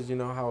just because, you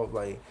know, how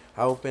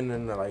open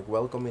and like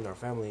welcoming our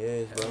family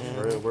is, bro.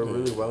 For real, we're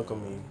really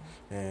welcoming,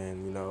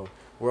 and, you know,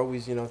 we're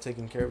always, you know,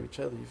 taking care of each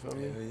other. You feel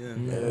me?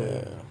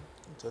 Yeah.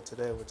 So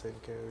today we're taking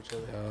care of each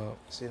other. Yup.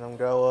 Seeing them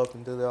grow up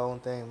and do their own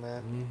thing,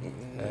 man.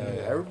 Yeah,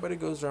 everybody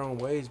goes their own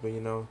ways, but,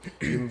 you know,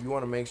 you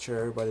want to make sure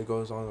everybody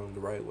goes on the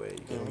right way.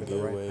 You know, the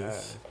Good right ways.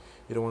 path.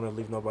 You don't want to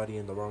leave nobody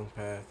in the wrong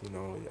path. You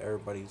know,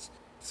 everybody's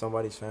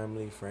somebody's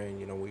family, friend.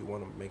 You know, we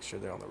want to make sure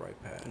they're on the right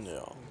path. Yeah.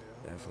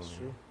 That's Definitely.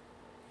 true.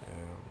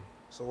 Um,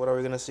 So what are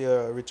we gonna see,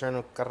 a return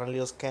of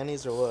Carnales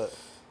candies or what?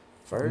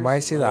 first, might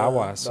see the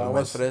aguas. The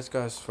aguas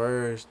frescas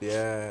first,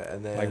 yeah,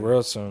 and then Like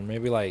real soon.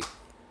 Maybe like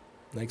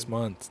next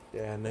month.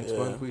 Yeah, next Yeah.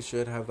 month we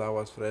should have the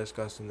aguas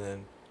frescas, and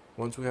then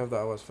once we have the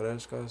aguas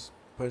frescas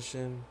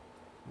pushing,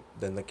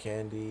 then the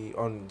candy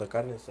on the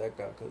carne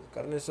seca, because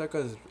carne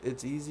seca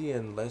it's easy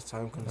and less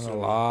time And consuming.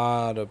 a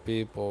lot of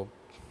people,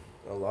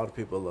 A lot of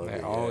people love they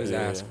it. always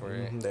yeah. ask for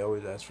it. Mhm, they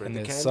always ask for And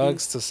it. it The candy,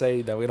 sucks to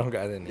say that we don't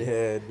got any.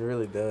 Yeah, it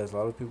really does. A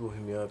lot of people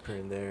hit me up here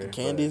and there. The but-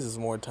 candies is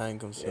more time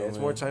consuming. Yeah, it's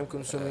more time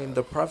consuming.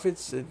 The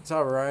profits, it's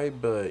alright,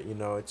 but, you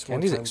know, it's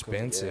Candy's more time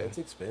expensive. Yeah, it's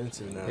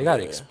expensive now. They got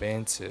Yeah.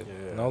 expensive.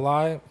 Yeah. No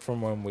lie,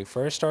 from when we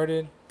first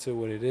started to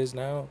what it is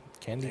now,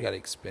 candy got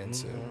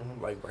expensive.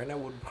 Mhm. Like right now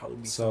would probably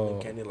be So-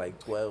 selling candy like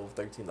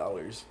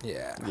 $12-13.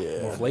 Yeah.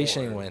 Yeah.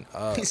 Inflation More. went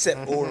up. He said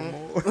or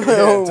more. We're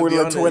be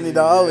like honest,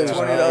 $20. yeah.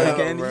 $20 Yeah,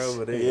 candies?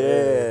 bro, but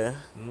Yeah.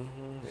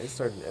 It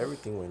started.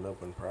 Everything went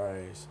up in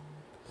price.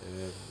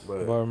 Yeah,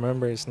 but But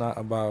remember, it's not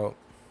about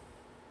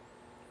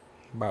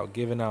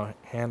giving out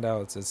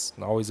handouts. It's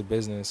always a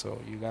business, so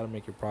you got to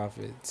make your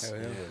profits. Hell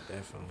yeah, yeah.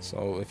 definitely.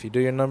 So if you do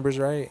your numbers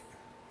right,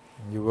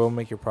 you will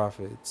make your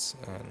profits,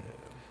 and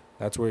yeah,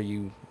 that's where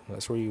you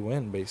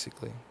win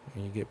basically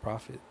when you get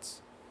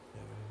profits.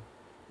 yeah.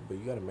 but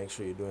you got to make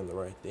sure you're doing the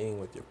right thing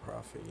with your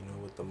profit,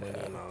 with the money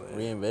and all that.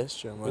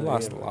 Reinvest your We money.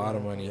 lost a lot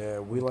of money. Yeah,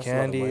 we lost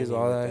Candies, a lot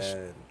all of money that.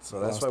 with that. So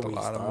that's why we lost a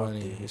lot of stopped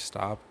money. We it.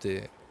 stopped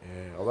it.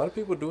 Yeah, a lot of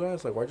people do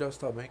ask, like, why'd y'all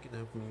stop making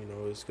them?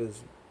 It's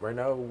because right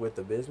now with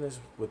the business,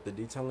 with the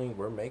detailing,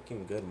 we're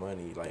making good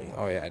money. Like,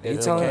 Oh yeah, there's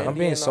detailing. I'm candy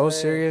being and all so that.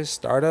 serious.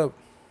 Startup.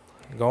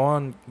 Go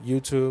on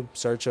YouTube,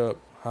 search up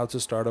how to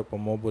start up a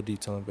mobile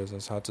detailing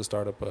business, how to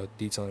start up a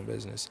detailing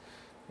business.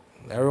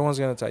 Everyone's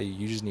gonna tell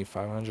you just need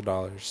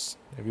 $500.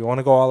 If you want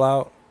to go all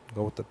out,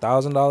 go with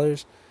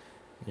 $1,000.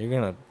 You're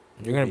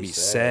gonna be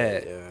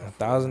set. Yeah,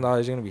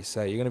 $1,000, you're gonna be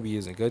set. You're gonna be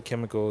using good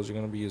chemicals. You're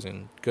gonna be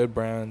using good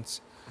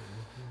brands.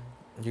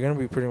 You're gonna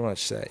be pretty much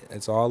set.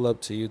 It's all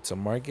up to you to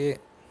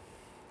market,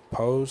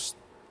 post,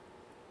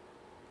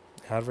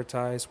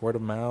 advertise, word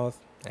of mouth,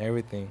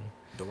 everything.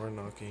 Door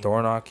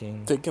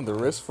knocking. Taking the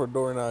risk for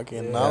door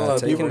knocking. Yeah, Not a lot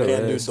of people taking the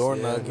can do risk. door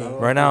Yeah, knocking. no.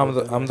 Right now,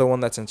 people do I'm that. the one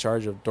that's in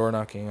charge of door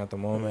knocking at the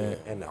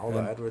moment, And all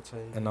the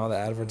advertising. and all the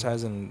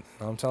advertising.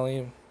 I'm telling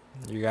you,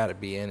 you gotta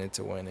be in it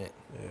to win it.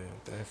 Yeah,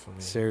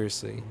 definitely.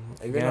 Seriously,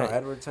 If you're not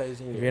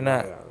advertising, if you're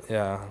not, out.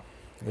 yeah,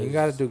 you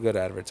gotta do good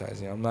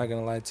advertising. I'm not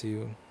gonna lie to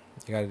you.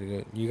 You gotta do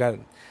good. You gotta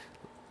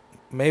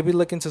maybe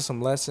look into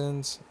some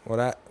lessons. What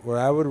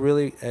I would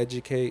really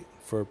educate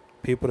for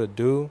people to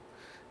do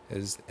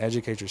is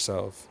educate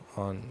yourself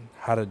on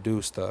how to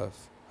do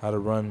stuff, how to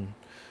run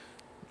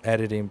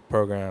editing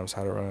programs,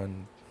 how to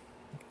run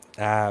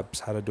apps,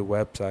 how to do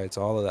websites,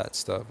 all of that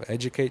stuff.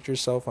 Educate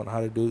yourself on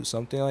how to do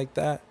something like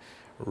that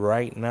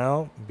right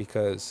now,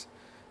 because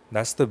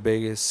that's the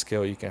biggest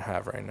skill you can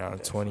have right now in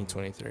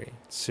 2023.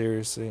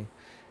 Seriously.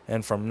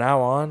 And from now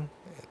on,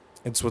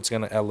 it's what's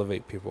going to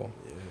elevate people,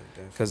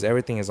 because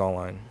everything is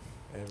online.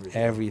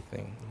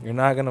 Everything. You're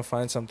not going to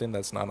find something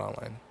that's not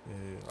online.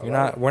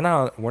 We're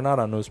not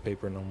on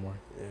newspaper no more.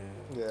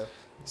 Yeah.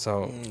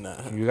 So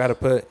Nah. you got to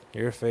put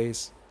your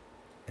face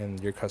in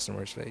your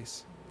customer's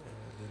face.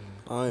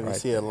 I don't even Right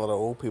see a lot of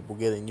old people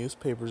getting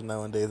newspapers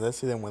nowadays. I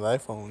see them with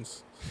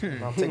iPhones.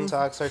 On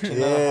TikTok, searching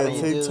Yeah, out how do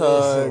you do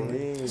TikTok.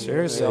 this.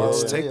 Seriously, Yeah.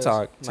 it's Yeah. TikTok.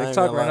 Not even TikTok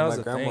gonna right lie, now my is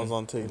the grandma's thing.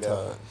 on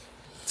TikTok.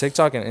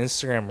 TikTok and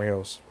Instagram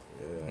Reels.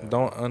 Yeah.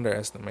 Don't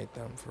underestimate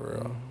them, for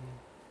real.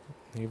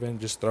 Even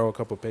just throw a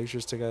couple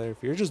pictures together.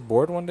 If you're just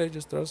bored one day,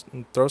 just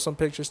throw some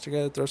pictures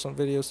together, throw some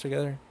videos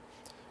together.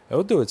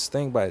 It'll do its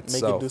thing by Make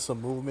itself. it do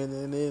some movement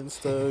in it and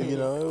stuff, you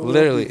know.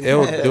 Literally,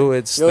 it'll do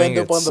its You'll thing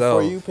end up on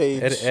itself. the For You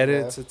page. It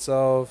edits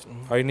itself.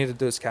 Mhm. All you need to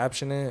do is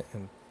caption it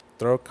and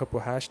throw a couple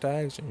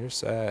hashtags, and you're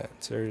set.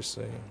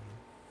 Seriously.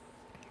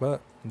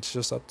 But it's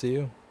just up to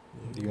you.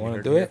 Do you want to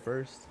heard do here it?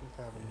 first?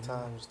 Having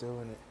times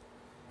doing it.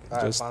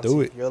 Just Fonzie,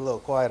 do it. You're a little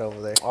quiet over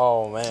there.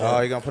 Oh man.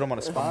 Oh, you gonna put him on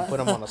the spot? Put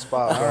him on the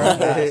spot. All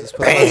Bro. right. Just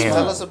put him on the Bam. Tell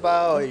spot. us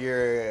about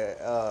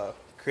your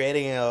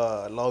creating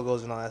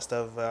logos and all that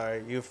stuff. Are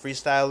you a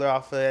freestyler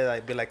off of it?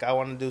 Like, be like, I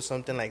want to do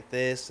something like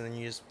this, and then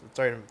you just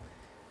start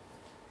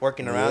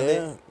working around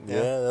it.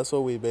 Yeah, that's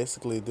what we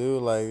basically do.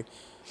 Like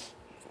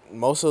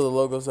most of the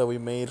logos that we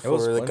made It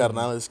was for the funny.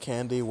 Carnales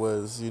candy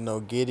was,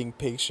 getting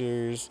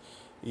pictures,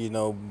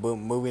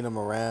 moving them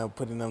around,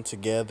 putting them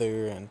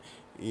together, and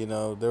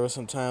there were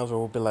some times where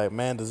we'll be like,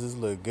 man, does this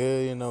look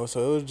good?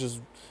 So it was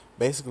just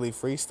basically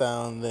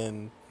freestyle, and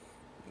then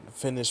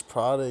finished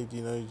product.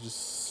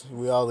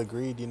 We all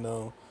agreed.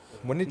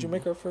 When did you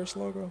make our first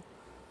logo?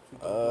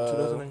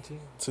 2019.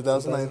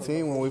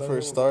 2019 when we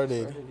first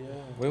started.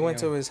 We went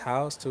to his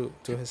house, to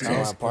his To my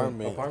house,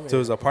 apartment. to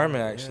his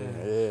apartment actually.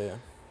 Yeah.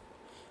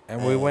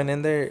 And we went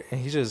in there,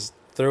 and he just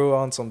threw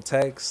on some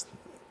text,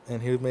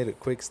 and he made a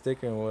quick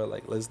sticker, and we were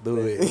like, let's do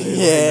it.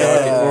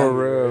 Yeah. For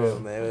real.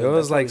 man. It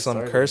was That's how like we some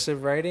started.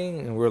 cursive writing,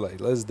 and we are like,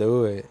 let's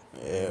do it.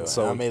 Yeah.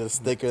 So- I made a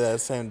sticker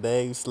that same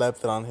day. Slapped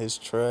it on his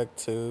truck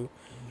too.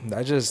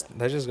 That just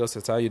goes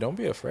to tell you, don't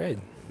be afraid.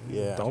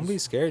 Yeah. Don't be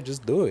scared.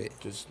 Just do it.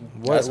 Just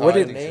What That's what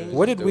how I did think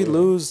what just did we do it.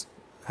 lose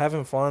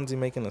having Fonzie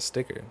making a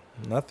sticker?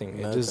 Nothing.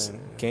 It just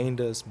Nothing.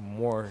 gained us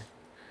more.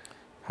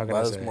 How can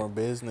I Bought say? us more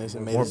business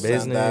and made More us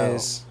stand out.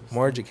 business,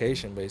 more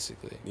education,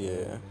 basically.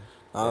 Yeah.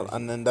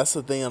 And then that's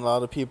the thing. A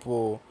lot of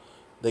people,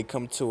 they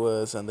come to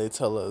us and they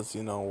tell us,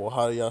 well,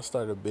 how do y'all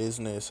start a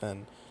business,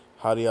 and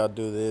how do y'all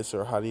do this,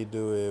 or how do you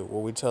do it?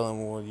 Well, we tell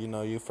them, well, you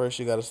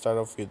got to start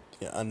off with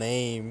a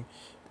name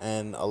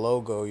and a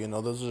logo.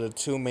 Those are the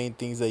two main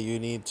things that you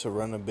need to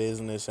run a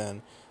business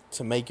and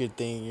to make your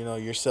thing,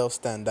 yourself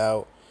stand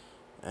out.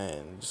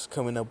 And just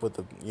coming up with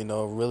a,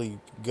 really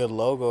good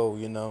logo,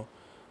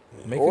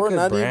 Make or a good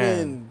not brand.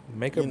 even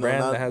Make a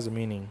brand that has a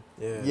meaning.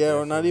 yeah,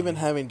 or not even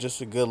having just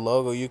a good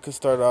logo. You could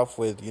start off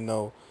with,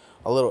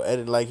 a little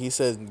edit. Like he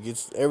said,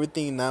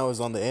 everything now is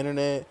on the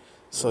internet.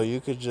 So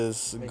you could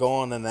just go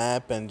on an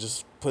app and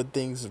just put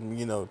things,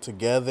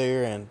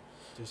 together, and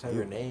Just have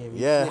your name.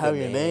 Yeah, just need have a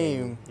your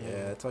name. Yeah,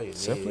 that's all you need.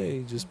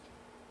 Simply just,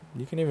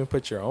 you can even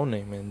put your own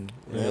name in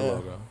your Yeah.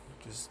 logo.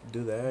 Just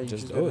do that. You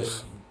Just just do gotta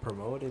it.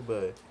 promote it.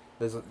 But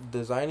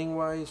designing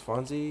wise,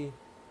 Fonzie,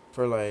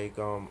 for like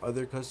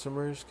other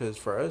customers, because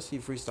for us he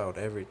freestyled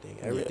everything.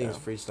 Everything's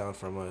freestyled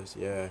from us.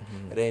 Yeah,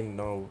 Mhm. it ain't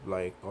no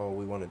like, oh,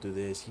 we want to do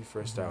this. He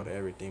freestyled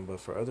everything.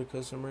 But for other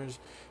customers,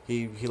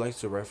 he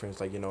likes to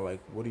reference, like, like,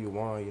 what do you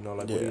want, like,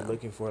 what are you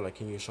looking for, like,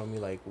 can you show me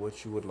like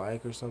what you would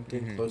like or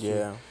something closer.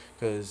 Yeah.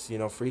 Because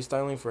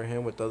freestyling for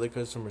him with other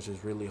customers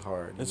is really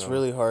hard. It's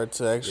really hard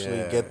to actually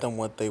Yeah. get them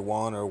what they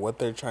want or what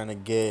they're trying to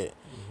get.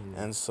 Mhm.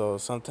 And so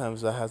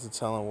sometimes I have to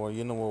tell them, well,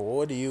 well,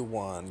 what do you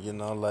want?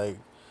 Like,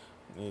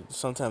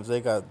 sometimes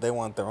they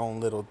want their own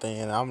little thing,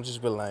 and I'm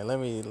just be like, let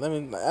me.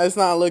 It's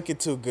not looking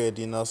too good,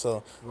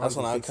 So that's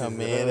when I come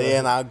in,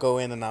 and I'll go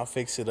in and I'll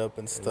fix it up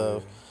and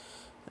stuff,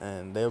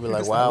 and they'll be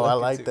like, It's not wow, I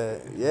looking like too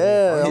that. good.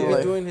 Yeah, He's I'm been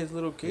like, doing his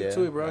little kick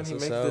to it, bro, and he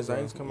that's makes what's up,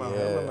 designs bro. come out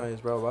Yeah. hella nice,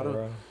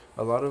 bro.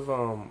 A lot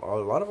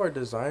of our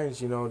designs,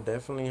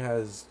 definitely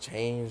has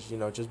changed,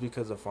 just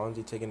because of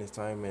Fonzie taking his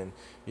time and,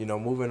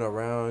 moving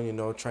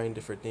around, trying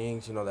different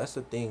things. That's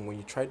the thing. When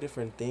you try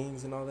different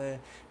things and all that,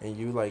 and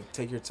you like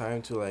take your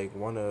time to like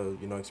want to,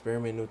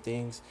 experiment new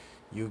things,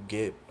 you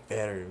get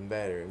better and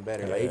better and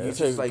better. Yeah, Like, it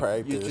takes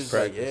practice.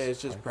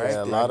 it's just practice.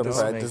 yeah, a lot of Practice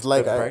practice. makes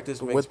Like The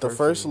practice makes with the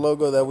first perfect.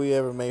 logo that we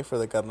ever made for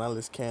the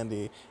Carnales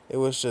candy, it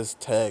was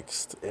just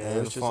text Yeah, and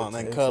it's just a font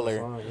and text color.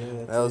 font.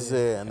 Yeah, That was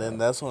it, and then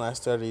that's when I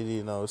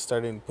started,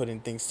 starting putting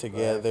things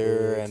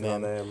together, Graphics and then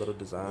all that, little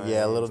designs.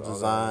 little all that.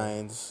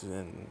 designs,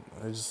 and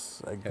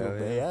I grew.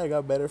 Hell yeah. Yeah, I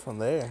got better from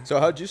there. So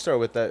how'd you start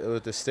with that,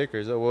 with the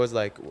stickers? What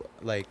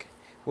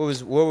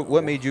was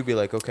what made you be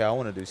like, okay, I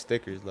want to do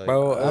stickers? Like,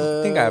 Bro,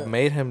 I think I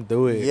made him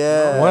do it.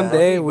 Yeah. One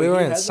day But we he were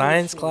had in the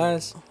science machine.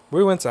 class.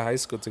 We went to high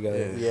school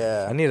together.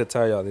 Yeah. I need to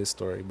tell y'all this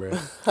story, bro.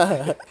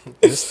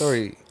 This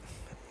story,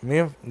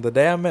 the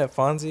day I met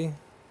Fonzie,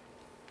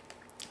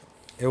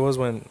 it was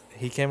when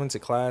he came into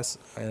class,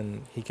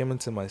 and he came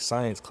into my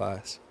science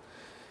class,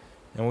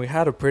 and we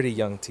had a pretty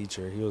young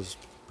teacher. He was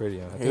pretty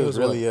young. I think He was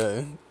really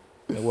young.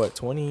 what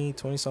 20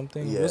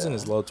 something. He was in Yeah.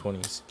 his low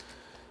 20s.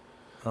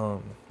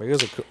 But he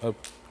was a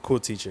cool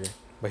teacher,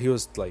 but he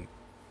was like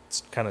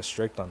kind of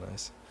strict on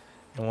us.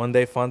 And one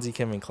day Fonzie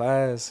came in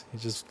class, he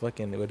just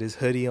fucking with his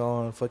hoodie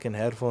on, fucking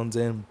headphones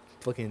in,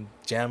 fucking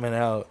jamming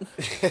out.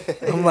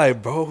 I'm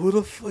like, bro, who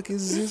the fuck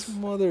is this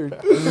mother?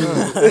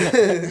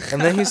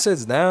 And then he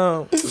sits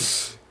down,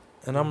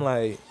 and I'm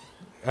like,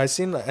 I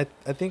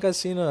think I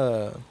seen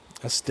a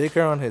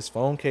sticker on his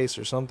phone case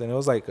or something. It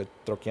was like a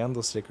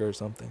Troqueando sticker or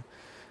something.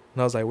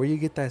 And I was like, where you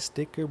get that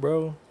sticker,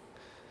 bro?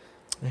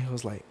 And he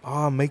was like,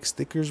 oh, I make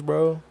stickers,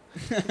 bro.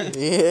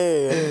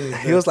 Yeah.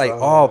 He was like,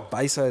 oh,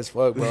 paisa as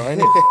fuck, bro. I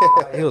knew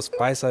he was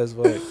paisa as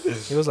fuck.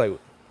 He was like,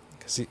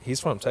 cause he's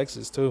from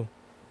Texas too.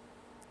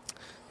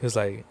 He was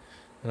like,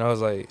 and I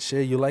was like,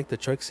 shit, you like the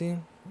truck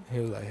scene? He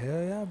was like,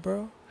 hell yeah,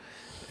 bro.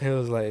 He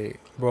was like,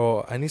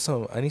 bro, I need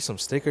some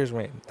stickers,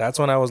 man. That's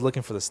when I was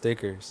looking for the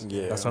stickers.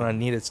 Yeah. That's when I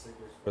needed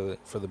stickers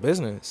for the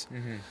business.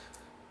 mm-hmm.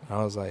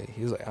 I was like,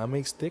 he was like, I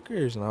make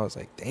stickers, and I was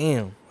like,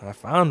 damn, I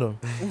found them.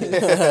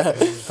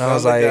 I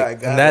was like,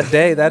 and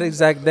that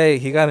exact day,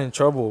 he got in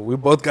trouble. We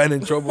both got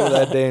in trouble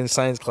that day in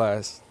science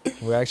class.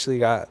 We actually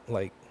got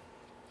like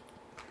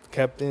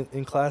kept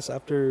in class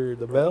after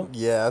the bell.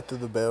 Yeah, after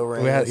the bell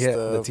rang. We had and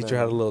stuff, the teacher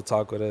had a and- little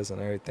talk with us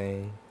and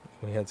everything.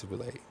 We had to be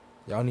like,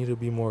 y'all need to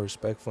be more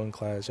respectful in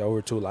class. Y'all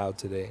were too loud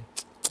today.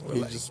 We're We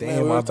like, just- man,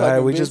 damn, we my were bad.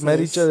 talking We just met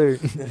each other.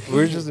 business. We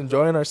were just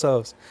enjoying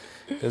ourselves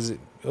because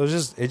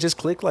it just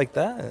clicked like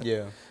that.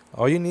 Yeah.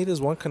 All you need is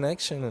one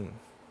connection, and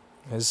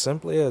as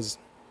simply as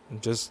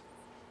just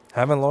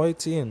having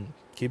loyalty and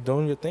keep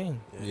doing your thing.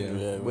 Yeah.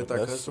 Yeah, With our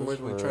that's customers,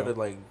 we for try to real.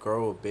 like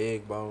grow a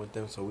big bond with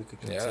them so we could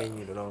Yeah.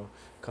 continue to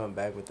come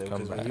back with them. Come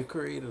Because when back. you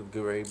create a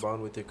great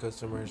bond with your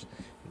customers,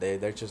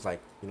 they're just like,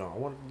 I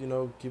want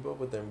keep up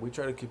with them. We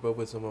try to keep up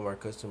with some of our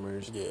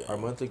customers. Yeah. Our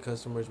monthly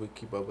customers, we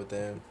keep up with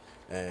them,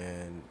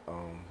 and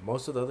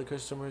most of the other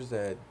customers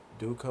that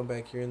do come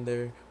back here and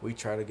there, we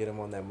try to get them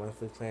on that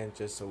monthly plan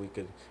just so we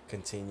could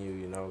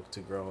continue to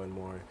grow and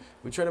more.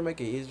 We try to make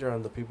it easier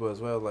on the people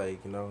as well. Like,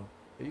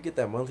 if you get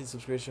that monthly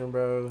subscription,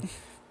 bro,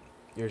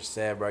 you're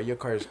sad, bro. Your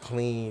car is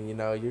clean.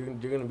 You're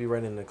gonna be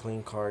running a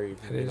clean car.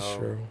 That is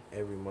true.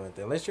 Every month,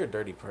 unless you're a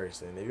dirty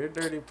person. If you're a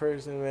dirty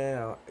person,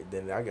 man,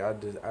 then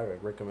I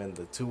recommend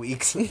the 2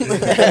 weeks. 2 weeks,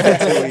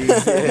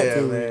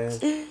 yeah,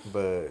 man.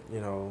 But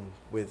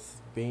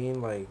with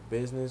being like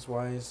business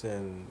wise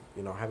and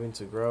having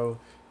to grow,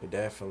 you're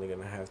definitely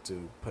gonna have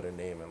to put a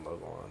name and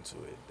logo onto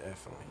it.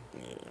 Definitely.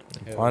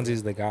 Yeah.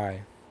 Fonzie's the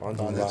guy. Fonzie's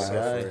Fonzie's the the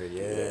guy guy. for it,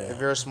 yeah. If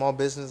you're a small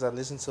business that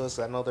listens to us,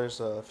 I know there's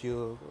a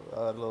few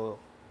little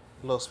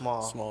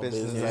small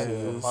businesses that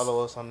businesses.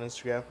 follow us on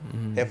Instagram.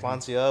 Mhm. Hit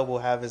Fonzie up. We'll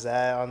have his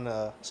ad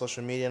on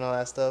social media and all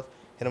that stuff.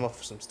 Hit him up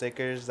for some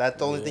stickers. That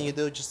the only Yeah. thing you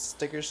do, just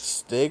stickers.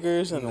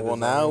 Stickers, and The well,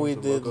 now we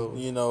designs, did, the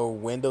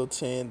logos. window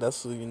tint.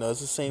 That's, it's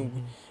the same,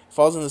 Mhm.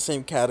 falls in the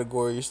same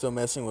category. You're still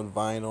messing with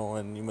vinyl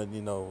and,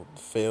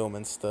 film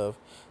and stuff.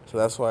 So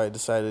that's why I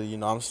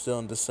decided, I'm still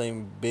in the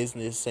same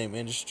business, same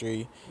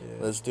industry.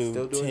 Yeah. Let's do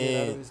Still doing it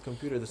out of 10. his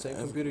computer. The same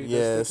computer. He does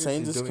Yeah, stickers, same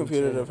he's this doing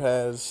computer 10. that I've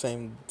had,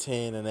 same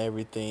tin and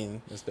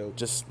everything. That's dope.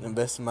 Just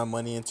investing my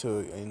money into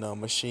a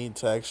machine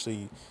to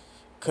actually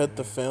cut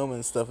the film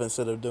and stuff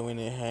instead of doing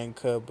it hand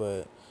cut,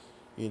 but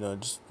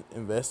just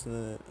invest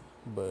in it.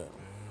 But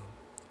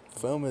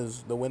film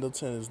is the window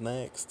tint is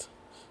next,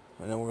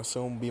 and then we'll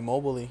soon be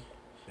mobily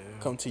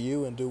come to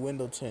you and do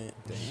window tint.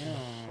 Damn.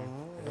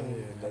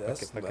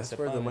 That's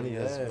where the money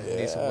is.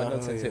 Need some window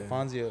tint, Yeah. hit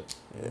Fonzie up.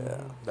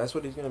 Yeah. That's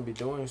what he's gonna be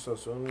doing. So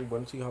soon,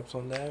 once he hops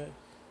on that,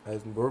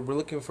 we're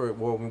looking for.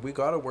 Well, we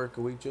got a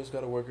worker. We just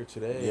got a worker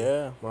today.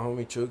 Yeah. My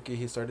homie Chucky,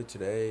 he started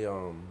today.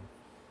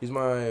 He's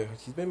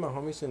been my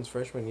homie since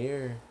freshman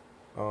year.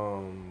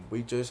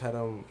 We just had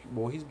him.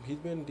 Well, he's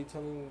been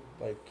detailing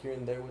like here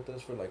and there with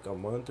us for like a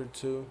month or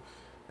two.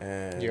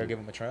 And You gotta give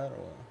him a tryout or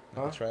what?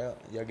 Like a tryout?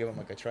 You gotta give him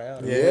like a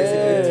tryout? Yeah.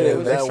 Today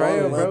was that his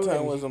tryout, one bro. time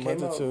and was he a month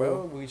came or out, two.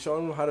 bro. We showed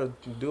him how to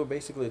do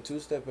basically a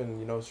two-step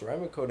and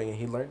ceramic coating, and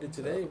he learned it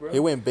today, bro.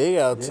 He went big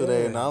out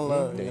today, Yeah. and I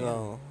love Yeah,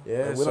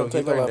 like, we so don't he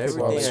take a lot learned of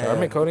people. everything.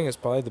 Ceramic coating is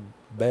probably the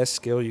best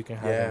skill you can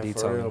have Yeah, in for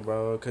real, detailing.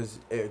 bro. Because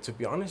to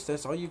be honest,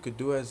 that's all you could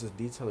do as a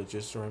detailer,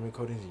 just ceramic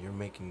coatings, and you're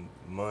making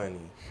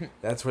money.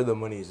 That's where the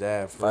money's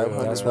at. For real.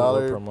 That's what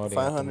we're $500, promoting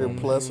at the $500 moment.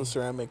 plus a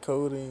ceramic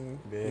coating.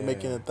 You're Yeah.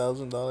 making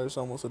 $1,000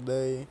 almost a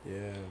day.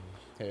 Yeah,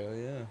 Hell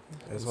yeah.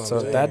 that's what So I'm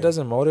if saying. that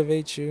doesn't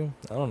motivate you,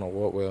 I don't know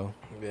what will.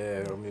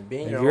 Yeah, I mean,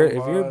 being If your you're own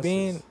if you're boss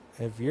being is-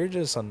 if you're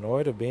just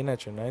annoyed of being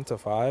at your 9 to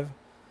 5,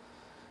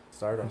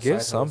 start a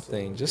Give side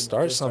something. hustle. Just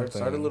start Start a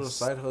something. little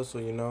side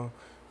hustle,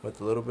 with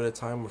a little bit of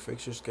time, or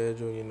fix your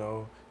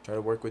schedule. Try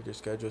to work with your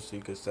schedule so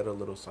you can set a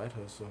little side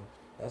hustle.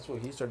 That's what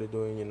he started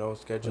doing, but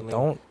scheduling.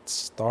 don't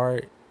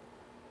start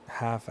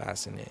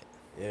half-assing it.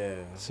 Yeah.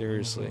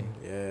 Seriously.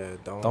 Yeah.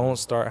 Don't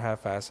start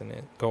half-assing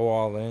it. Go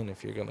all in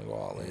if you're gonna go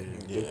all Yeah, in.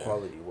 good Yeah.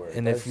 quality work.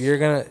 And if That's- you're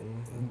gonna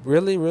Mhm.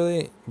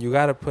 really, you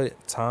gotta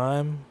put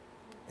time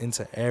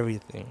into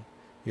everything.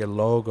 Your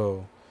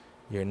logo,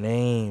 your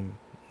name,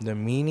 the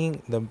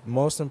meaning. The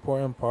most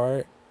important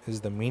part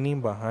is the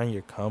meaning behind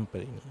your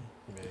company.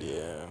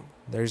 Yeah.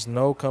 There's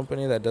no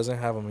company that doesn't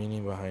have a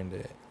meaning behind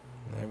it.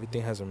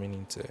 Everything has a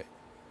meaning to it,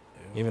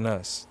 Yeah. even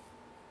us.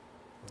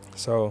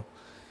 So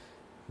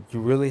you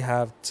really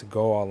have to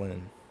go all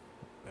in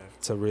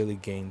to really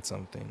gain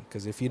something.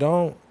 Because if you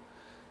don't,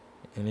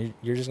 and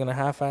you're just gonna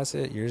half-ass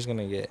it, you're just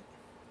gonna get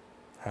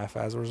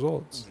half-ass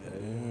results. Yeah.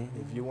 Mhm.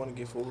 If you want to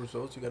get full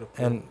results, you gotta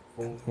put And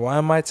full. why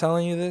am I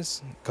telling you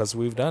this? Because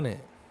we've done it.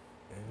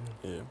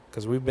 Yeah. Yeah.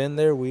 Because we've been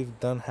there. We've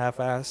done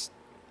half-assed.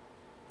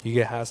 You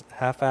get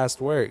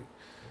half-assed work,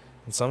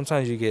 and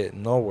sometimes you get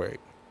no work.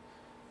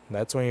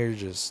 That's when you're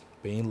just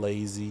being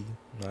lazy,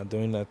 not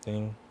doing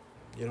nothing.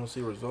 You don't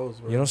see results,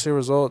 bro. You don't see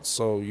results,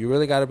 so you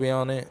really got to be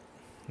on it.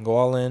 Go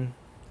all in.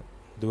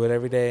 Do it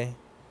every day.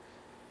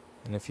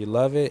 And if you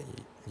love it,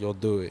 you'll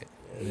do it.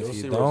 Yeah, And you'll if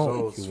you see don't,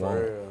 results, you for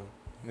won't. real.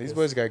 These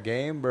boys got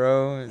game,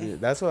 bro.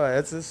 That's why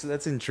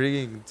that's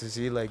intriguing to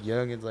see like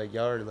young and like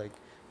y'all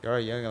are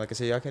young and like I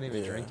said, y'all can't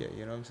even Yeah. drink it.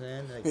 You know what I'm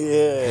saying? Like,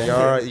 Yeah.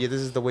 y'all are, yeah, this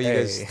is the way you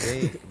guys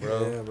Hey. think,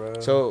 bro. Yeah, bro.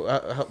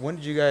 So when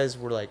did you guys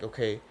were like,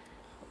 okay,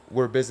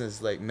 we're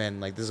business like men,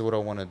 like this is what I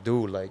want to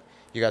do. Like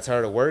you got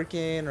tired of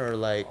working or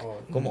like,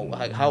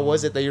 like how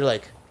was it that you're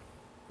like?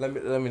 Let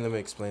me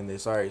explain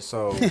this. All right,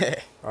 so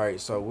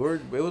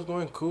it was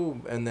going cool,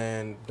 and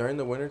then during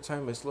the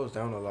wintertime it slows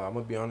down a lot. I'm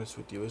gonna be honest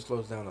with you, it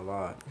slows down a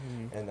lot,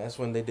 and that's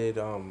when they did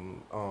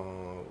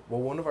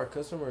one of our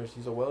customers,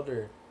 he's a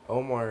welder,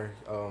 Omar,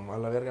 a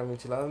la verga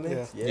michilada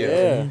mix.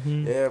 Yeah.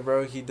 Yeah,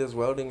 bro, he does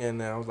welding,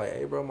 and I was like,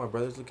 hey, bro, my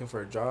brother's looking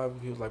for a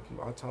job. He was like,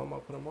 I'll tell him I'll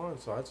put him on.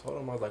 So I told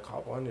him, I was like,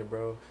 hop on it,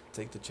 bro.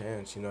 Take the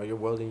chance. You're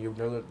welding. You're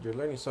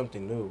learning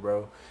something new,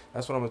 bro.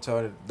 That's what I'm gonna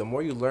tell you. The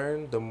more you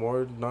learn, the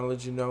more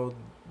knowledge you know,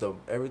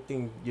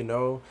 everything you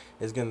know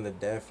is gonna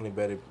definitely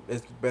better.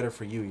 It's better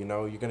for you.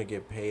 You're gonna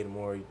get paid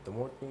more. The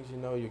more things you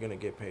know, you're gonna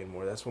get paid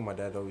more. That's what my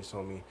dad always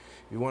told me.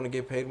 If you want to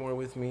get paid more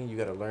with me, you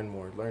gotta learn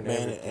more. Learn Man,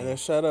 everything. and a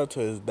shout out to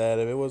his dad.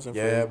 If it wasn't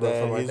for his bro. dad,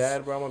 For my he's,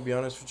 dad, bro, I'm gonna be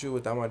honest with you.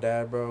 Without my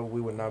dad, bro, we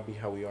would not be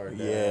how we are.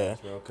 Yeah,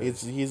 bro.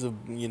 'Cause- he's a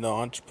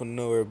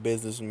entrepreneur,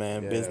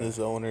 businessman, Yeah. business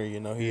owner. He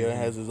Mhm.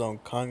 has his own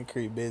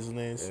concrete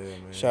business. yeah,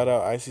 man. Shout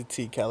out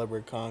ICT Caliber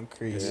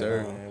Concrete. Yes, you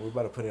sir. know. Man, we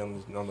about to put it on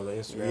the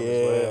Instagram Yeah.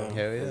 as well. Hell 'Cause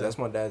yeah. that's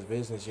my dad's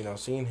business.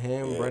 Seeing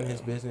him run Yeah.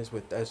 his business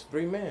with that's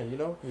 3 men.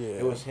 Yeah.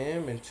 It was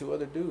him and 2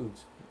 other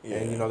dudes. Yeah.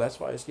 And that's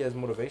why he has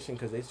motivation,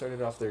 because they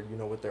started off their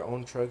with their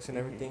own trucks and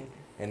everything.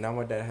 And now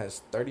my dad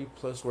has 30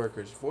 plus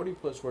workers, 40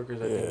 plus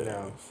workers I think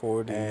now,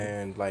 40.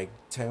 and like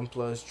 10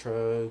 plus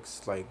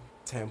trucks, like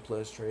 10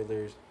 plus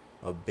trailers,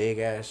 a big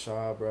ass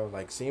shop, bro.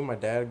 Like seeing my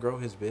dad grow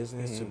his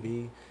business to Mhm.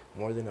 be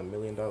more than $1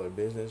 million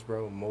business,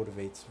 bro,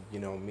 motivates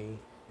me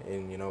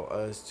and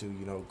us to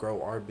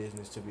grow our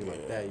business to be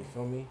like that. You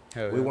feel me?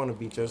 Hell We yeah. want to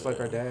be just like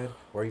our dad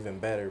or even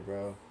better,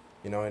 bro.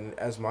 And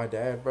as my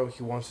dad, bro,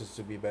 he wants us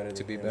to be better. To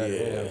than be him. better,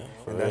 yeah,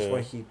 for And that's real.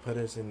 why he put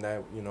us in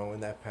that, in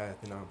that path.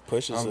 And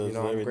Pushes us I'm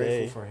every grateful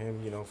day. for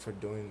him, for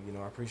doing,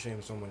 I appreciate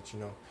him so much,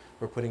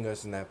 for putting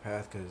us in that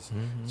path. Because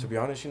Mm-hmm. to be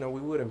honest, we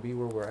wouldn't be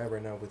where we're at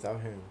right now without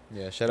him.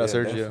 Yeah, shout out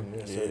Sergio.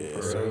 definitely, Yeah,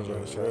 for Sergio, real, bro.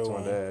 real Shout out to my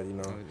one. dad,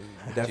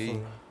 G.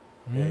 definitely.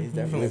 Yeah, he's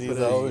definitely He's put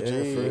the us.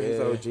 OG. He's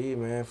Yeah. OG,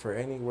 man. For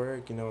any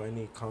work,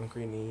 any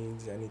concrete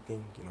needs,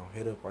 anything,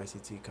 hit up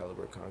ICT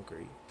Caliber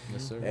Concrete.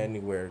 Yes, sir.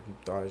 Anywhere,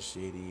 Dodge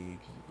City,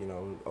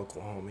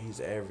 Oklahoma. He's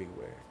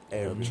everywhere.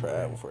 They'll Everywhere.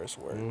 travel for his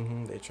work.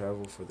 They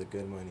travel for the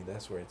good money.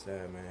 That's where it's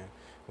at, man.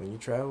 When you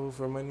travel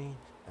for money,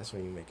 that's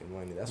when you're making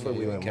money. That's why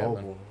we went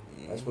mobile.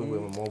 That's why we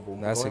went mobile.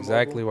 That's Going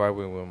exactly mobile,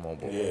 why we went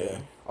mobile. Yeah.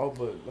 Oh,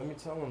 but let me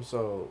tell him.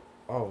 So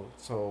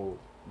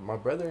my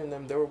brother and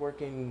them, they were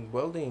working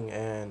welding,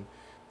 and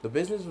the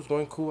business was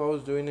going cool. I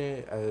was doing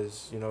it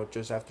as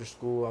just after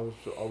school. I was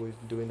always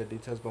doing the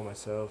details by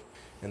myself.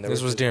 And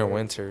This was during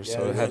winter,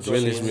 so it had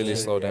really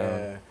slowed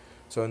down.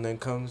 So and then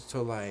comes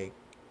to like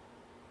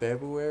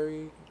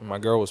February. My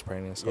girl was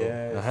pregnant, so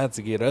Yes. I had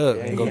to get up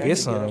and go get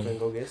some.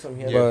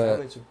 He had Yeah. a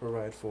family to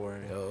provide for.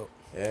 Yup.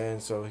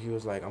 And so he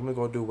was like, I'm gonna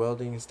go do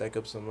welding and stack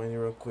up some money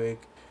real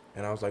quick.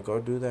 And I was like, go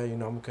do that. I'm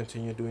gonna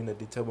continue doing the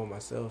detail by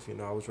myself.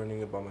 I was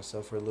running it by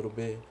myself for a little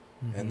bit.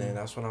 And then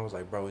that's when I was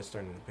like, bro, it's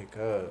starting to pick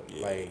up.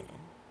 Yeah.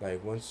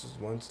 Like once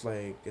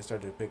like it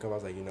started to pick up, I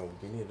was like,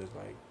 we need to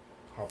like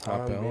hop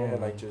Hop on, man.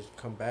 on. Like just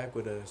come back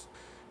with us.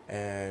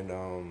 And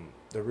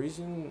the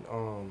reason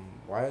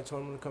why I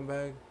told him to come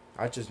back,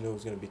 I just knew it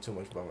was gonna be too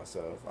much by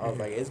myself. I was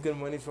like, it's good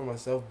money for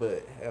myself,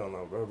 but hell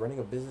no, bro. Running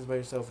a business by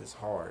yourself is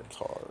hard. It's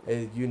hard.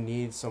 You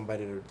need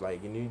somebody to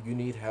you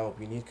need help,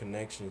 you need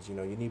connections, you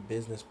need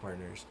business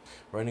partners.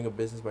 Running a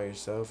business by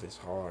yourself is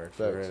hard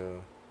for Facts.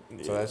 real.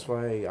 Yeah. So that's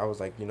why I was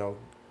like,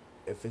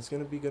 if it's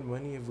gonna be good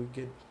money, if we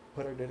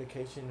put our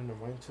dedication and our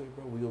mind to it,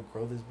 bro, we'll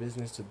grow this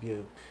business to be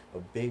a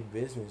big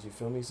business. You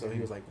feel me? So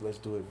he was like, let's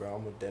do it, bro.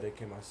 I'm gonna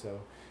dedicate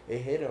myself. It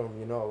hit him,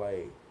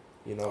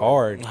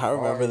 Hard. I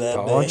remember The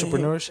that day.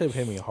 entrepreneurship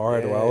hit me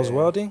hard while I was Yeah.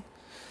 welding.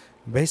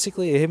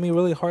 Basically, it hit me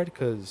really hard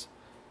because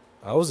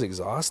I was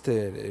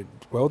exhausted.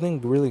 Welding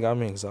really got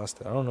me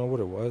exhausted. I don't know what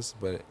it was,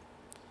 but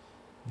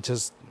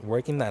just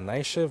working that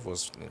night shift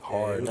was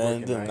hard. Yeah,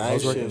 And the I night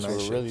was working shifts night were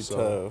shift, really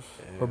so-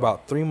 tough. For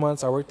about 3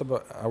 months, I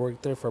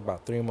worked there for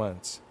about 3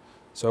 months,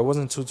 so it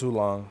wasn't too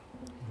long.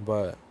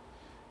 But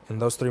in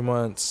those 3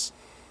 months,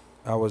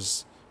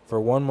 for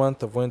 1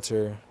 month of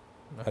winter,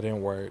 I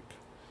didn't work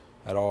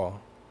at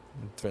all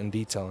in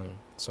detailing,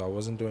 so I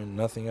wasn't doing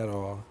nothing at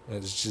all.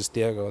 It was just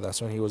Diego.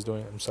 That's when he was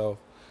doing it himself.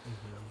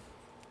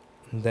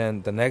 And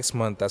then the next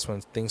month, that's when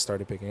things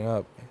started picking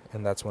up,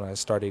 and that's when I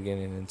started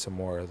getting into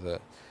more of the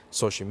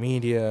social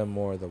media,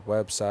 more of the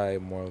website,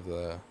 more of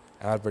the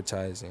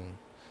advertising.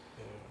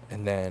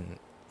 And then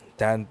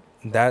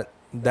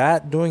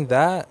doing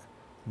that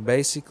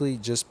basically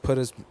just put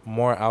us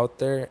more out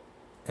there,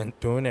 and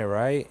doing it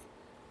right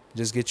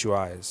just get you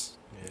eyes.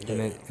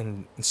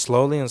 And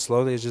slowly it's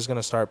just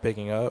gonna start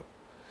picking up.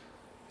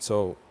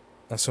 So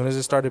as soon as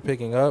it started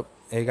picking up,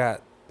 it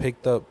got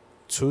picked up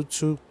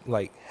too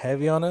like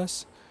heavy on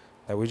us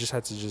that we just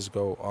had to just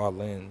go all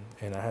in,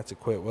 and I had to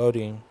quit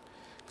welding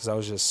because I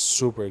was just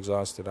super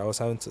exhausted. I was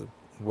having to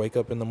wake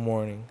up in the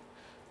morning.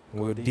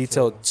 We would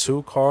detail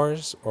 2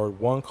 cars or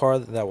 1 car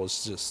that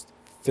was just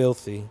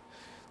filthy.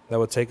 That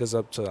would take us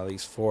up to at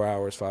least 4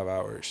 hours, 5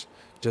 hours,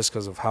 just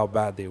because of how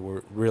bad they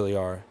really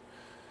are.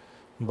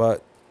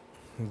 But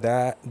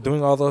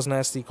doing all those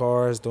nasty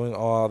cars, doing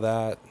all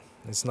that,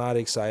 it's not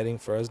exciting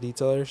for us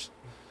detailers.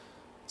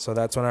 So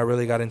that's when I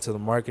really got into the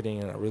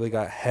marketing, and I really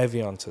got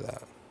heavy onto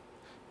that.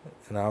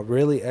 And I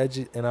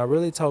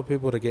really tell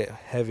people to get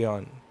heavy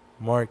on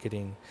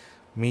marketing,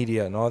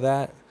 media, and all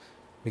that,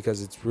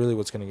 because it's really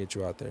what's going to get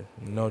you out there.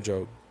 No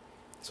joke.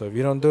 So if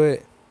you don't do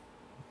it,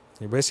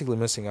 you're basically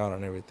missing out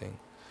on everything.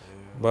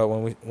 But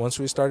once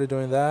we started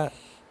doing that,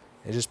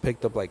 it just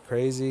picked up like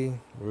crazy.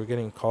 We were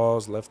getting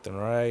calls left and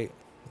right,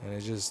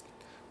 and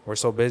we're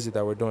so busy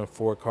that we're doing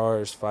 4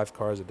 cars, 5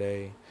 cars a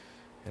day.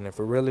 And if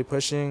we're really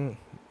pushing,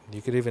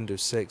 you could even do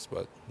 6,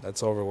 but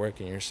that's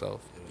overworking yourself.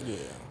 Yeah.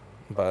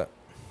 But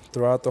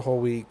throughout the whole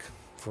week,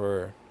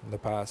 for the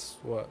past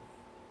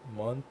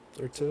month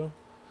or 2,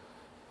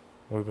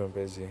 we've been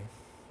busy.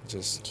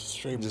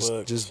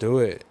 Just do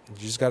it. You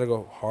just gotta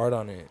go hard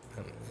on it,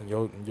 and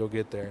you'll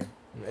get there.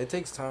 It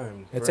takes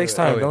time. It takes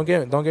time. Don't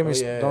get me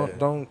yeah.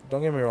 don't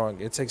get me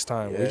wrong. It takes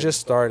time. Yeah. We're just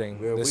starting.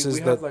 We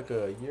have like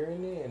a year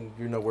in it, and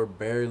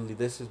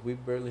we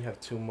barely have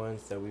 2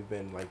 months that we've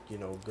been like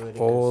good.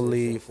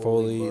 fully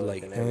booked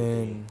like and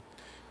everything.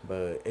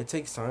 But it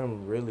takes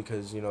time really,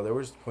 because there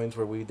was points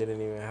where we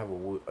didn't even have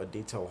a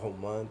detailed whole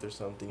month or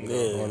something.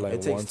 Yeah. Or like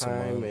it takes once a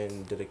time month.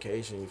 and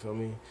dedication. You feel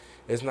me?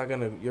 It's not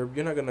gonna you're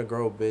not gonna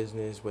grow a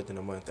business within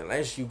a month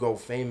unless you go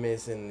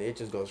famous and it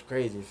just goes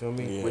crazy. You feel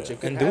me? Yeah. Which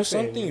it could And happen, do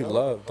something you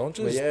love. Don't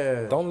But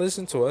just don't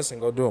listen to us and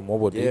go do a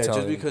mobile Yeah, detailing.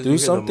 just because do you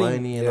something, hear the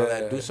money and all yeah.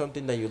 that. Do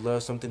something that you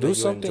love, something Do that you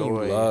something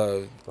enjoy. you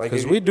love. Like,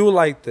 Because if we you- do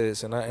like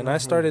this, and I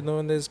Mhm. started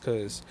doing this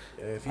because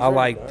Yeah, if he's I already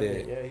liked done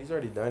it. Yeah, he's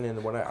already done it.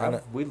 And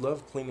I we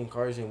love cleaning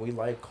cars, and we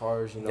like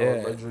cars,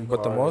 luxury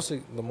but cars.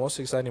 the most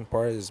exciting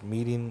part is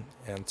meeting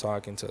and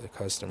talking to the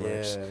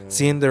customers, Yeah.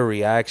 seeing their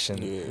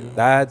reaction. Yeah.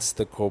 That's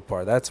the cool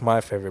part. That's my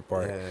favorite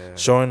part. Yeah.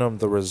 Showing them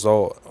the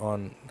result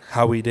on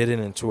how we did it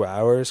in 2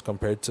 hours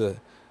compared to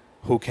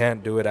who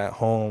can't do it at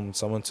home.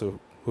 Someone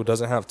who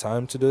doesn't have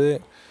time to do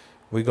it,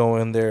 we go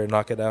in there,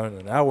 knock it out in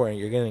an hour, and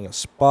you're getting a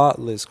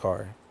spotless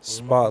car.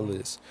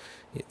 Spotless.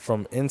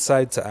 From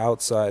inside to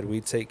outside,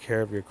 we take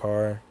care of your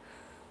car.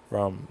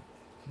 From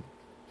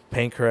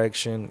paint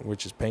correction,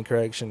 which is paint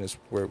correction, is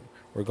where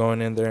we're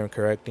going in there and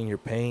correcting your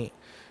paint.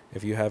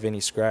 If you have any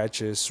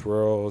scratches,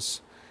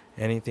 swirls,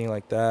 anything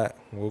like that,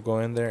 we'll go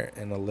in there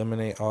and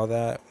eliminate all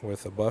that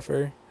with a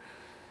buffer.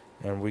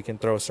 And we can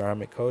throw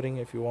ceramic coating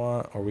if you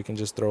want, or we can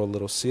just throw a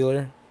little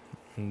sealer.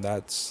 And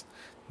that's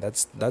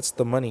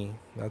the money.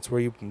 That's where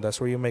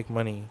you make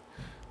money.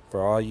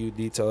 For all you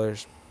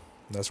detailers,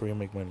 that's where you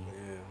make money.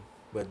 Yeah,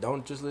 but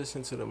don't just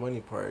listen to the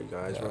money part,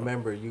 guys. Yeah.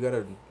 Remember, you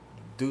gotta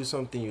do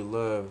something you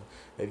love.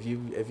 If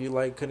you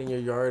like cutting your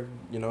yard,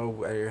 you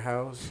know, at your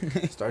house,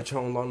 start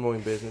your own lawn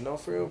mowing business. No,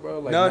 for real, bro.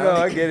 Like, No, now,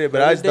 I get it, but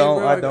the I other day, don't.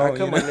 bro, I don't. I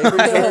come You my know? neighbor's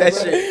yard, That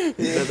bro. shit.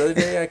 The other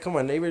day I come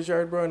my neighbor's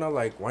yard, bro, and I'm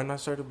like, why not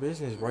start a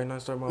business? Why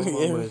not start my own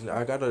lawn business?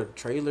 I got a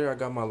trailer, I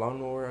got my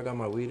lawnmower, I got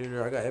my weed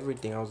eater, I got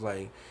everything. I was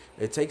like,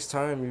 it takes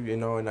time, you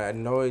know, and I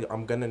know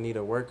I'm gonna need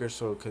a worker,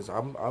 so because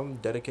I'm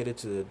dedicated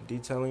to the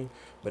detailing.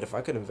 But if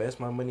I could invest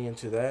my money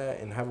into that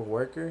and have a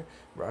worker,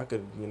 bro, I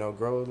could, you know,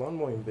 grow a lawn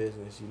mowing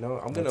business. You know,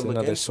 I'm gonna That's look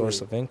another into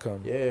source it. of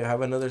income. Yeah,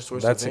 have another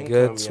source That's of a income.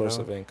 good you source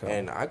know? of income.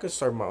 And I could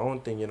start my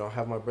own thing. You know,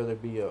 have my brother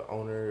be a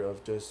owner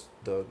of just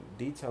the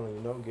detailing.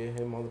 You know, get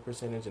him all the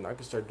percentage, and I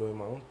could start doing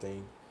my own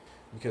thing.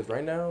 Because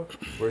right now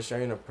we're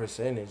sharing a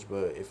percentage,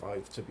 but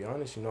to be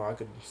honest, you know, I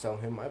could sell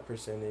him my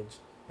percentage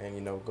and,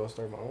 you know, go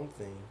start my own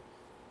thing.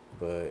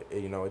 But,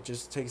 you know, it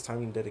just takes time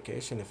and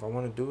dedication. If I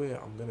want to do it,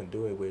 I'm going to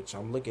do it, which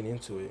I'm looking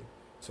into it.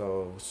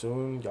 So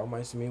soon, y'all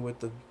might see me with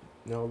the,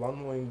 you know,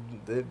 lawn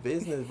mowing the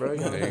business, bro. You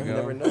There you go.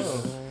 never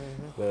know.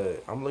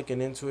 But I'm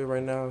looking into it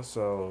right now.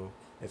 So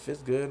if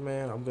it's good,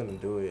 man, I'm going to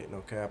do it.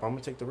 No cap. I'm going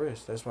to take the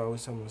risk. That's why I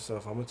always tell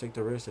myself, I'm going to take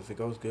the risk if it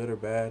goes good or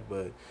bad.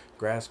 But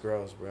grass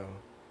grows, bro.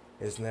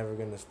 It's never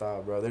going to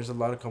stop, bro. There's a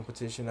lot of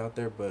competition out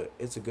there, but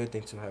it's a good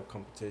thing to have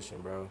competition,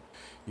 bro.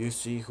 You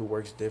see who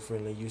works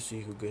differently. You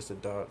see who gets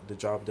the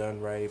job done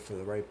right for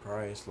the right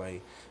price.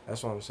 Like,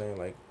 that's what I'm saying.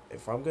 Like,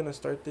 if I'm going to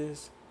start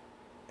this,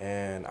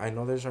 and I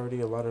know there's already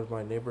a lot of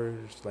my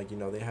neighbors, like, you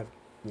know, they have,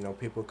 you know,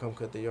 people come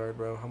cut the yard,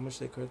 bro. How much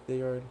they cut the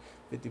yard?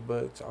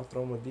 $50. I'll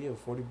throw them a deal,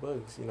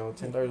 $40. You know,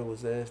 $10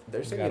 was that.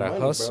 They're saving Gotta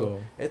money, hustle.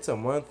 bro. It's a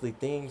monthly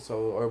thing. So,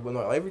 or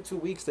no, every 2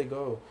 weeks they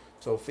go.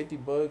 So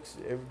 $50.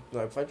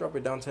 Like, if I drop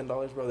it down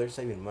 $10, bro, they're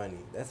saving money.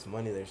 That's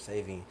money they're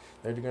saving.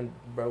 They're gonna,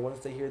 bro. Once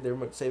they hear they're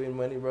saving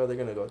money, bro, they're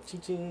gonna go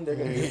ching. They're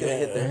gonna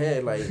hit their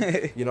head.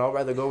 Like, you know, I'd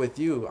rather go with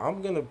you.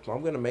 I'm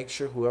gonna make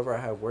sure whoever I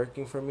have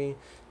working for me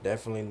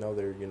definitely know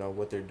you know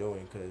what they're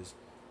doing, because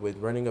with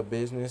running a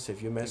business,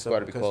 if you mess It's up,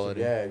 gotta be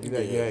quality.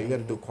 you gotta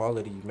do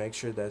quality. You make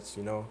sure that's,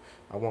 you know,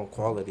 I want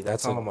quality.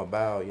 That's all I'm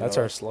about. That's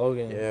know? our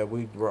slogan. Yeah,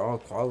 we're all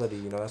quality.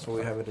 You know, that's why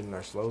we have it in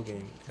our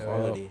slogan.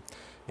 Quality.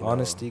 You know,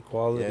 Honesty,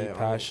 quality,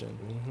 passion.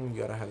 You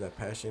gotta have that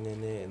passion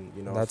in it, and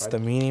you know That's the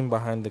meaning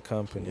behind the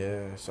company.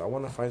 Yeah, so I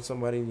want to find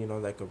somebody, you know,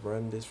 that could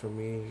run this for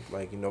me,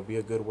 like, you know, be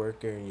a good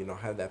worker and, you know,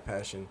 have that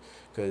passion.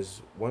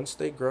 Because once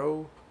I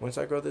grow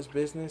this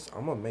business,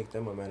 I'm gonna make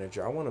them a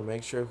manager. I want to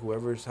make sure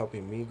whoever's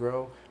helping me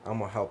grow, I'm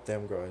gonna help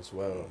them grow as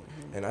well.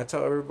 And I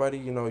tell everybody,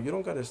 you know, you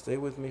don't gotta stay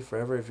with me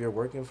forever if you're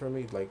working for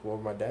me. Like, well,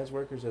 my dad's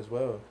workers as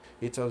well.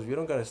 He tells you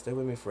don't gotta stay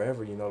with me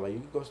forever. You know, like, you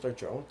can go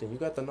start your own thing. You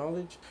got the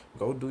knowledge,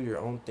 go do your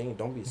own thing.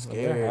 Don't be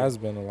scared. There has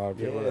been a lot of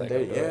people Yeah, that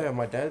go do it.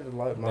 my dad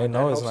They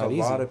know helps it's not a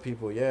easy. lot of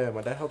people. Yeah,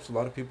 my dad helps a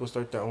lot of people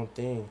start their own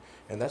thing,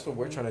 and that's what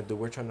we're trying to do.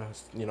 We're trying to,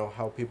 you know,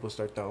 help people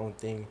start their own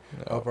thing,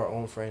 help our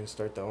own friends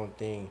start their own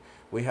thing.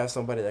 We have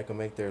somebody that can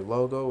make their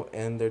logo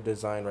and their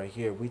design right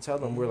here. We tell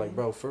them, we're like,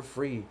 bro, for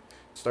free,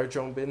 start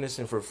your own business,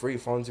 and for free,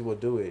 Fonzie will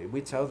do it.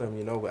 We tell them,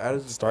 you know,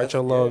 Start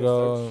your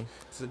logo.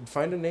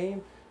 find a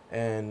name,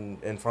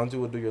 and Fonzie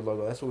will do your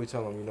logo. That's what we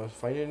tell them, you know,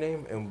 find your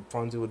name and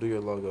Fonzie will do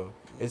your logo.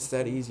 It's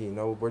that easy, you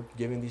know. We're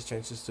giving these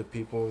chances to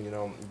people, you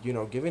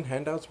know, giving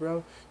handouts,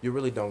 bro. You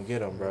really don't get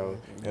them, bro.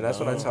 And that's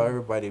what I tell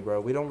everybody, bro.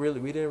 We didn't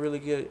really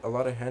get a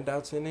lot of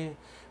handouts in it,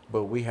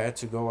 but we had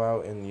to go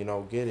out and, you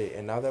know, get it.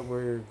 And now that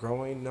we're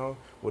growing, you know,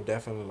 we'll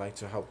definitely like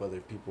to help other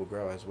people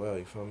grow as well.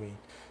 You feel me?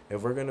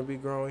 If we're gonna be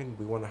growing,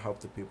 we want to help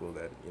the people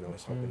that, you know,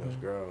 is helping us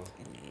grow.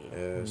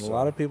 A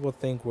lot of people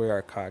think we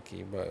are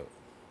cocky, but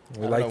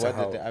we I like don't know to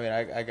what help. I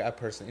mean, I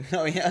personally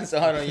know, yeah, so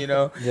I don't, you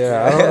know.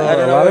 Yeah, I don't know. I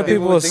don't A know lot what of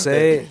people people think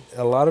say,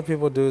 a lot of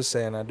people do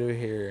say, and I do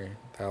hear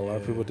that a lot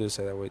of Yeah. people do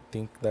say that we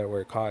think that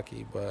we're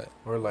cocky, but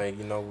We're like,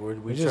 you know, we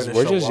we're try just to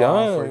we're show just off,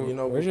 young. or, you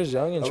know, We're just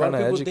young and a trying lot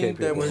to of people educate think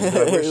that people.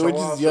 we're We're show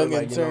just off, or, young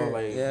like, and you know, turn.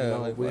 like, Yeah, you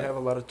know, like we what? have a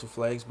lot of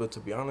flags, but to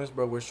be honest,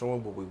 bro, we're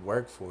showing what we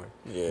work for.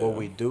 Yeah. What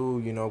we do,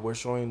 you know, we're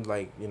showing,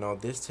 like, you know,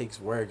 this takes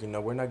work. You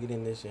know, we're not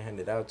getting this shit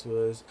handed out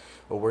to us,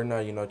 or we're not,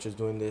 you know, just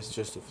doing this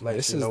just to flex.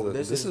 This you is know, the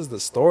this is the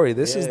story.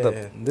 This is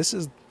Yeah. this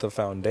is the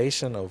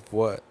foundation of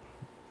what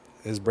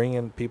is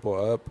bringing people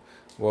up.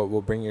 What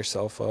will bring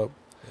yourself up.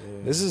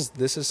 Yeah.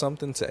 This is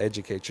something to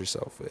educate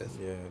yourself with.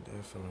 Yeah,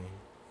 definitely.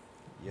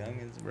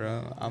 Youngins,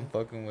 bro. I'm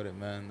fucking with it,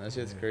 man. That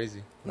shit's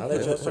crazy. Now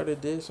that y'all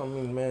started this, I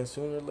mean, man,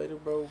 sooner or later,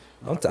 bro.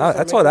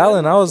 I told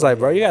Alan, I was like,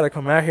 bro, you gotta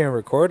come out here and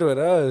record with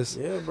us.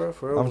 Yeah, bro,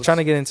 for real. I'm trying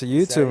to get into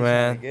YouTube,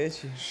 man.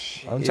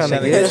 I'm trying to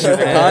get you you, in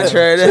the man.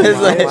 contract.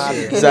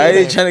 It's like,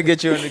 Zaire trying to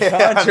get you in the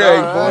contract,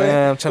 boy.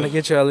 Man, I'm trying to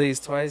get you at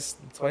least twice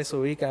a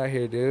week out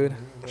here, dude.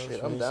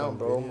 Shit, I'm down,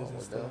 bro. I'm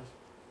down.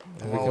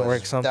 We can always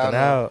work something down to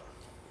out.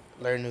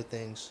 Learn new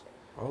things.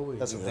 Always.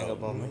 That's the thing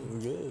about me.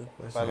 Good.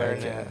 If I learn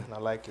it, I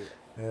like it.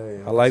 Hell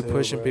yeah, I like me too,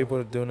 pushing bro. people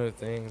to do new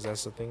things.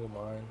 That's the thing of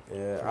mine.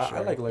 Yeah, For I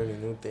sure. like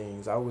learning new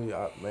things.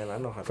 Man, I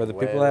know how For to the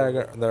people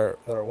that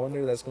are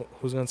wondering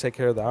who's gonna take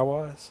care of the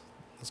Awas,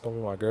 it's gonna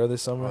be my girl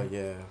this summer. Oh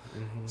yeah.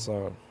 Mm-hmm.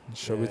 So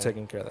she'll be Yeah.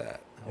 taking care of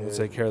that. I'm gonna Yeah.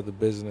 take care of the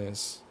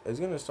business. It's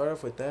gonna start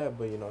off with that,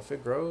 but if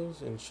it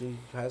grows and she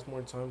has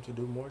more time to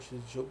do more,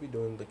 she'll be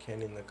doing the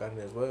canning and the cutting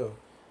as well.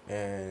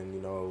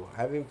 And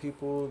having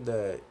people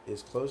that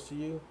is close to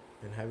you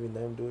and having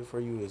them do it for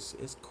you is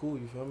cool.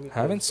 You feel me? 'Cause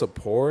Having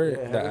support Yeah,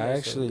 that having that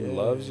actually yeah.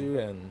 loves you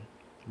and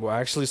will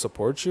actually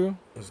support you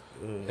it's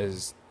good.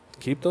 is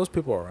keep those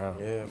people around.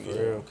 Yeah, for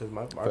Yeah. real. Cause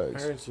our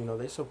Facts. parents,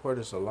 they support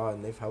us a lot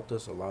and they've helped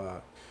us a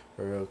lot,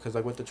 for real. Cause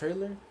like with the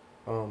trailer,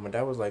 my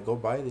dad was like, "Go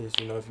buy this.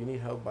 If you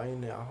need help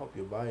buying it, I'll help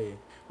you buy it."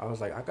 I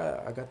was like,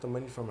 I got the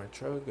money from my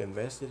truck,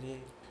 invested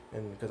it,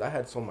 and cause I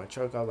had sold my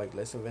truck, I was like,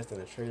 let's invest in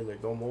a trailer,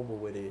 go mobile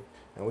with it,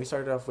 and we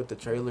started off with the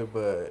trailer,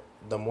 but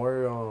the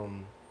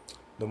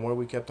more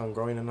we kept on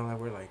growing and all that,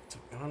 we're like, to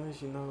be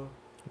honest,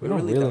 We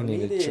don't really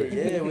need a it.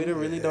 trailer. Yeah, we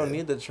really don't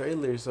need the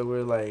trailer. So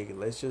we're like,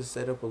 let's just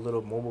set up a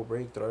little mobile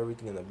break, throw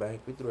everything in the back.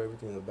 We threw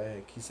everything in the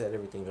back. He set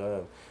everything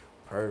up.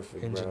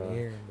 Perfect,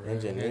 Engineering, bro.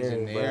 Engineering,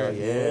 bro. Engineering.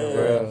 Yeah, Yeah.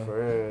 bro.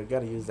 For real.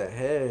 Gotta use that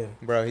head.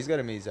 Bro, he's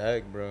gotta meet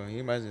Zach, bro. He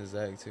reminds me of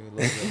Zach too. A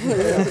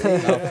little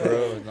bit. Not for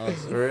real. No,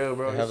 For real,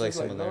 bro. They have, It's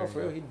like, just no, similarities, for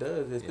real, bro. he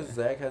does. It's because Yeah.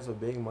 Zach has a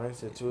big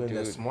mindset too, and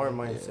a Dude, smart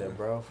mindset, yeah.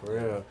 bro. For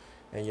real.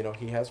 And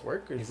he has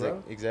workers, He's bro.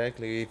 like,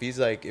 exactly. If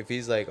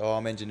he's like, oh,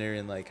 I'm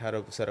engineering, like how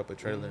to set up a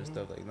trailer and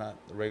stuff, like not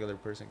a regular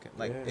person can.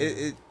 Like Yeah.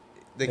 it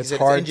like It's you said,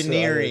 hard it's to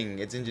engineering.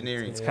 It's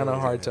engineering. It's Yeah. kind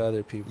of hard to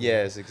other people.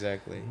 Yes,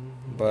 exactly.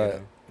 Mhm. But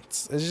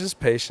Yeah. it's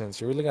just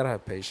patience. You really gotta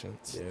have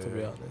patience, to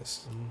be Yeah.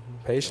 honest.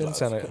 Mhm. Patience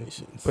Lots and of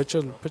patience.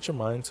 put your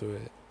mind to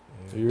it.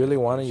 If Yeah. you really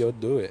want it, you'll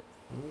do it.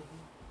 Mhm.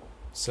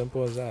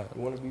 Simple as that.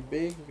 You want to be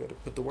big, you gotta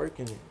put the work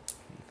in it.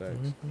 Facts.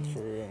 Mhm. For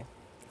real.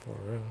 For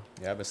real.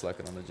 Yeah, I've been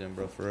slacking on the gym,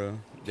 bro. For real.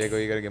 Diego,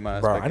 you gotta get my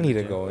ass Bro, back I in the need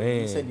to gym. go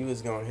You said in. you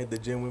was gonna hit the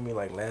gym with me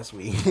like last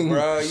week.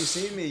 Bro, you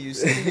see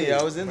me.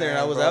 I was in there and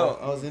I was Man, bro. out.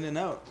 I was in and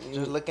out.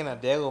 Just looking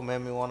at Diego made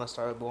me want to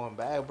start going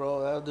back,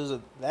 bro.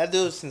 That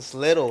dude since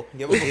little.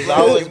 Give him a He's flex,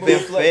 always give him a been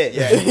flex. fit.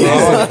 Yeah,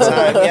 all the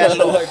time. He had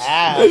little Flex.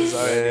 abs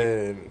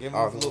already. Man, Give him a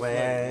oh, little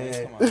man.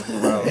 flex, man. Come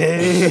on, bro.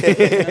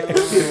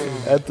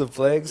 At the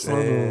flex.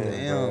 Man,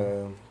 Damn.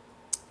 bro.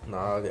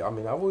 Nah, I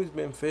mean I've always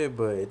been fit,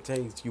 but it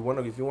takes if you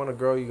wanna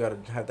grow, you gotta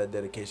have that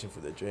dedication for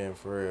the gym,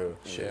 for real.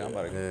 Shit, I'm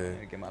about to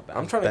Yeah. get my balance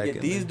I'm trying to back get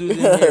in these there. dudes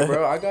in here,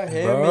 bro. I got him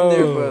in there,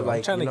 Bro, but I'm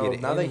like trying to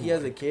get now that in he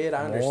has a kid,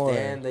 I more.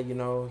 understand that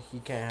he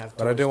can't have.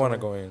 But I do want to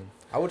go in.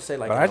 I would say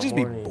like, But in I the just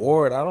be morning.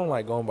 bored. I don't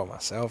like going by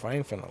myself. I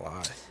ain't finna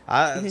lie.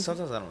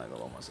 Sometimes I don't like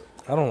going myself.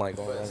 I don't like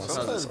going by But myself.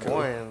 Sometimes it's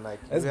boring. Like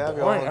It's you have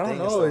boring. your I own don't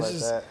thing know, and it's stuff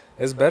just- like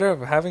It's better of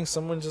having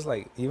someone just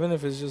like, even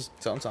if it's just,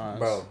 Sometimes,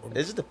 Bro.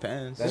 it just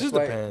depends. It That's just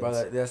why, depends.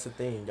 Bro, that's the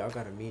thing. Y'all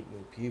gotta meet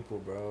new people,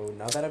 bro.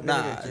 Now that I've been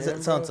Nah, in the gym,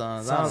 bro,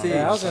 sometimes. I don't See, know.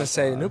 yeah, I was gonna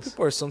say, new Sometimes.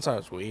 people are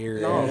sometimes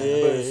weird. No,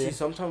 Yeah. but see,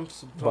 sometimes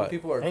some but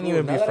people are ain't cool.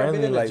 even Now be that I've been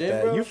friendly in the like gym,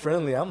 that. bro, You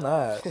friendly? I'm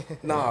not.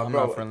 Nah, I'm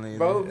bro. not friendly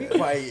Bro, either. be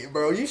quiet,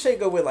 bro. You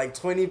shake up with like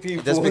 20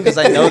 people. That's because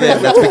I know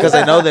them. That's because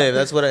I know them.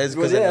 That's what it is.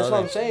 Well, Because yeah, I that's know what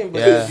I'm them. saying. But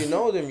Yeah. if you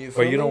know them, you. But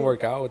feel you don't me?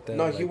 work out with them.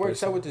 No, like, he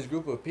works out personally. with this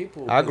group of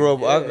people. I grew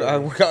up. Yeah. I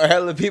work out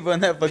hella people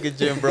in that fucking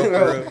gym, bro.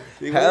 For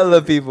real.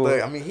 Hella people.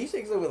 Look, I mean, he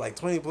shakes up with like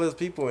 20 plus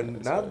people, and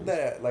That's now nice.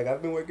 that like I've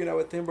been working out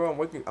with him, bro,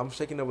 I'm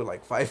shaking up with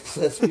like 5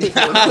 plus people,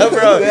 bro.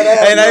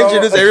 Deadass, And I bro.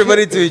 introduce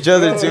everybody to each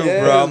other too,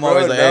 yes, bro. I'm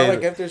always like, now, hey,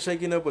 like after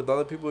shaking up with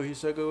other people he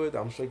shook up with,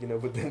 I'm shaking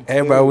up with them.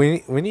 Hey, too. bro,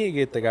 we need to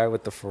get the guy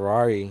with the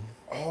Ferrari.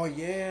 Oh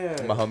yeah.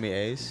 my homie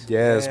Ace.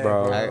 Yes, Yeah,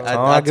 bro. bro.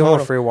 I'll give him told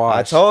a him. free wash.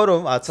 I told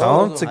him. I Tell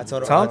told him him. to I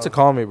told him. tell him to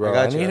call me, bro. I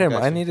got I you, need I him.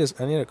 got I you. need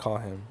to call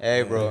him.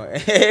 Hey, bro.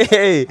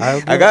 Hey,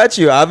 I'll I got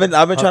you. I've been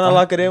trying to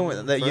lock it in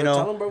with that. You Tell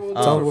know. him, bro, we'll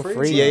Tell do him it for for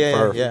free. Yeah, yeah,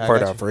 For- yeah. I for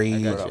got the you. free.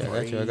 I got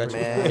you. I got you.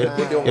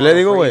 Man, You let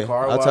it go away.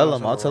 Car I'll wash tell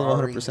him. on I'll tell him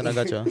Ferrari. 100%. I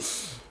got you.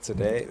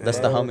 Today. That's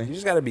the bro, homie. You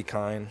just gotta be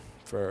kind.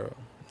 For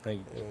like,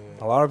 Yeah.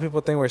 a lot of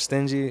people think we're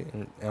stingy,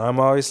 and I'm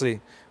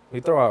obviously we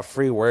throw out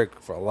free work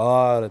for a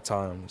lot of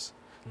times.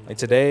 Like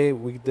today,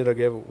 we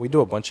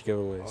do a bunch of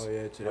giveaways. Oh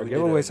yeah, today Our we did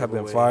a giveaways have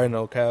been giveaway. fire,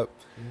 no cap.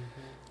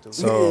 Mhm.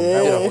 So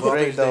That Yeah. was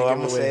great though. I'm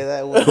gonna Giveaway. say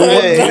that. Was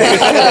great.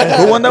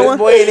 Who won that This one?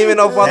 boy ain't even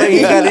know father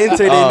he got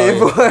entered Oh, in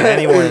it. boy.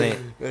 and he won it.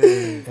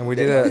 and we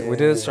did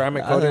a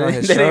ceramic coating on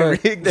his That truck.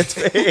 ain't rigged, that's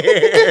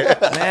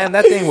fair. Man,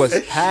 that thing was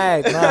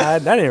packed. Nah, I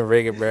didn't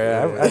rig it,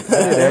 bro. I did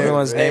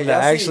everyone's name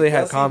that actually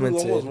had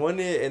commented. Almost won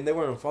it, and they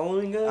weren't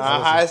following us.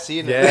 I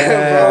seen it.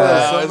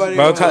 Yeah. Somebody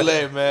Bro, was too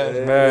late,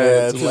 man.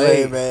 Man, too too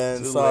late, late. man.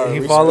 Too Sorry. late. He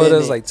we followed spin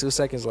us it. like 2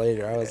 seconds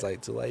later. I was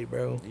like, too late,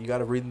 bro. You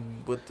gotta read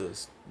what the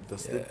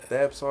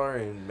steps are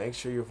and make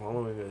sure you're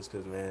following us,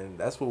 because man,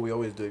 that's what we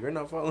always do. If you're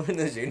not following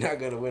us, you're not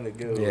gonna win a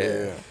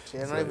giveaway. Yeah.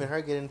 Yeah, not even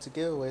her getting into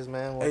giveaways,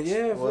 man.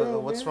 Yeah, for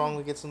real, What's man. wrong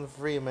with getting something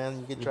free, man?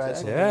 You could try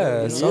Exactly. something.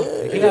 Yeah, you so- know? Yeah.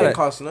 It You didn't gotta-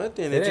 cost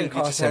nothing. it didn't you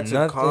cost just had him to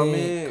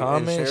nothing.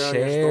 comment, and share on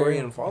your story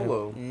and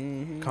follow.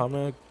 Mhm.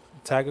 Comment,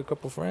 tag a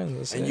couple friends.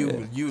 That's And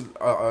it. you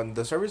on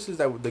the services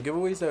the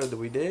giveaways that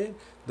we did,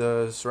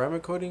 the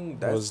ceramic coating,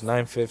 That was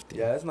 $950.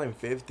 yeah, that's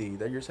 $950.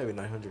 That you're saving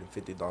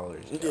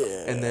 $950.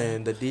 Yeah. And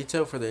then the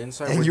detail for the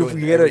inside, And we're you doing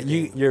get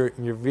everything.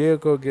 your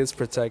vehicle gets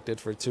protected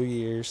for 2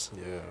 years,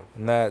 Yeah.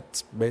 and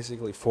that's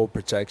basically full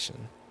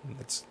protection.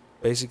 It's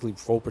basically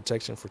full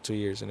protection for 2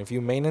 years, and if you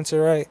maintenance it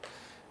right,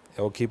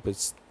 it will keep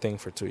its thing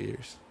for 2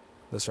 years.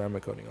 The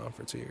ceramic coating on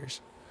for 2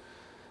 years,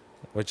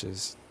 which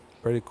is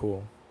pretty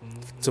cool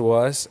to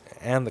us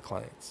and the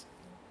clients.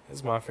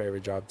 It's my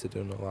favorite job to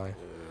do, no lie. Yeah.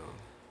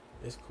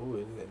 It's cool.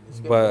 It's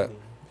good But- money.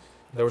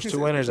 There was 2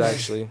 winners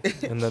actually,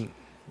 and then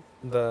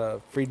the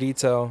free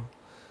detail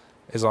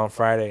is on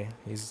Friday.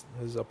 His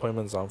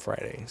appointment's on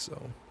Friday, so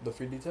The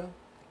free detail.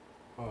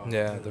 Oh,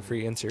 yeah, the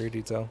free interior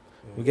detail.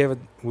 Yeah.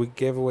 We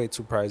gave away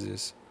 2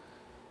 prizes,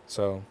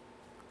 so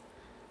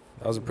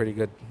that was a pretty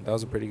good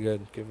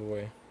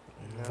giveaway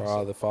Yeah, for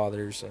all the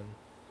fathers and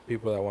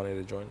people that wanted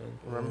to join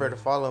in. Remember to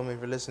follow me if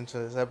you're listening to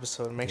this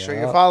episode. Make sure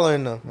Yeah. you're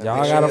following them. Y'all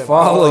Make sure gotta you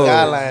follow. the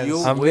guidelines. You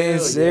I'm will, being yeah,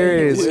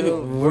 serious. you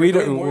will. We're We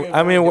doing more don't.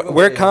 I mean, involved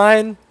we're giveaways.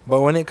 kind,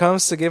 but when it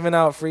comes to giving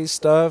out free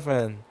stuff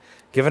and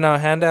giving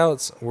out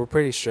handouts, we're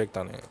pretty strict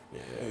on it.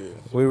 Yeah.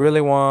 We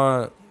really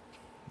want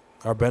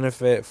our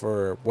benefit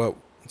for what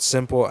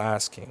simple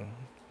asking,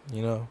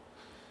 you know.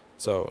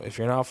 So if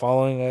you're not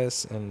following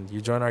us and you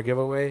join our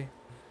giveaway,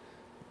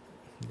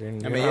 then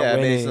I you're mean, not yeah,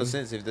 winning. it makes no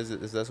sense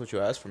if that's what you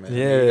asked for, man. I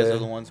mean, Yeah. you guys are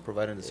the ones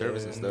providing the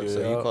service and stuff, so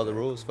Yeah. you call the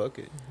rules, fuck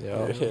it.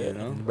 Yeah, You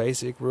know?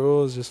 basic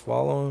rules, just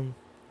follow them,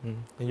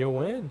 and you'll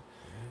win.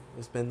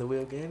 Let's spin the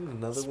wheel again.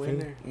 Another Spin-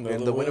 winner. Another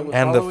And the winner was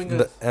And following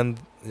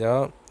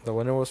us. the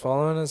winner was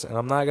following us, and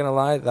I'm not gonna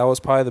lie, that was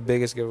probably the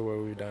biggest giveaway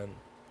we've done.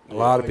 A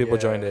lot of people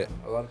joined it.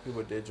 A lot of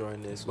people did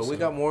join this, That's but we what's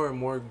got up. more and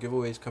more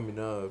giveaways coming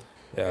up.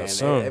 Yeah, and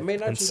soon. It may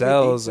not And just be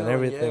sales and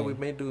detailing, everything. Yeah, we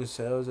may do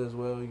sales as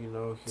well. You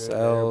know, here Sales.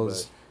 And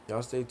there, but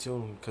y'all stay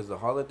tuned because the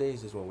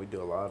holidays is when we do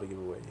a lot of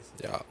giveaways.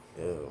 Yeah.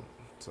 Yeah.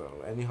 So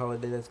any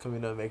holiday that's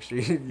coming up, make sure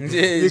you,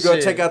 Yeah, you go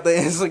shit. check out the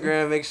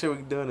Instagram. Make sure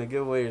we're doing a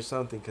giveaway or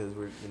something because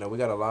we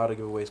got a lot of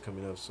giveaways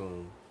coming up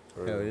soon.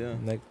 Hell yeah.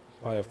 Next,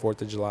 probably a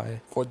 4th of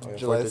July. 4th Oh, of yeah,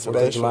 July 4th of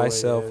special. July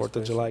sale, yeah, 4th of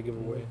special. July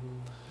giveaway.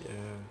 Yeah.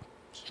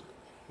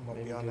 I'm gonna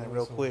be Maybe on give that us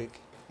real some.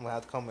 quick. I'm gonna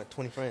have to call my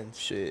 20 friends.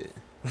 Shit.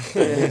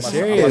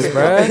 Serious,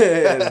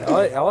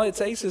 bro. All it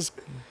takes is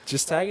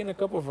just tagging a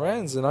couple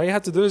friends, and all you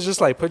have to do is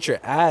just like put your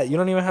ad. You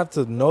don't even have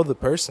to know the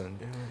person.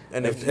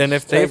 And if they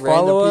Tag random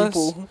follow us,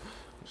 people.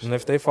 and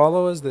if they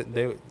follow us,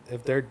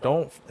 if they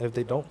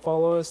don't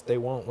follow us, they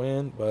won't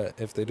win. But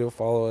if they do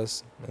follow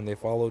us and they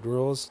follow the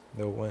rules,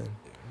 they'll win.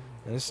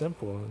 And it's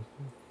simple.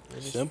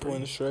 Simple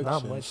instructions.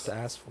 Not much to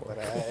ask for. But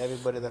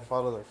everybody that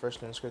follows our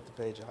first unscripted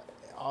page,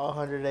 all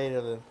 108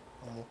 of them,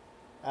 I'm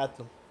at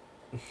them.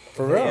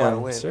 For They real, gotta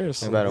man. win. You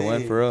Seriously. better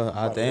win for real.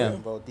 Ah, About to win,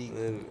 damn. bro, deep.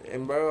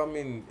 And bro, I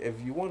mean, if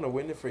you want to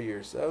win it for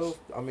yourself,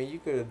 I mean, you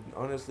could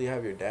honestly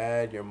have your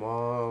dad, your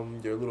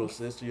mom, your little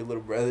sister, your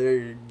little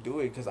brother do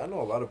it. Because I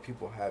know a lot of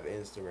people have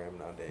Instagram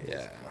nowadays.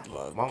 Yeah. A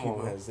lot of My people.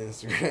 mom has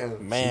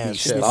Instagram. Man,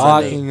 She she be be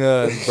Stalking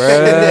us,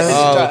 bruh.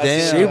 Oh,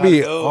 damn. She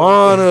be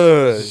on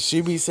us. She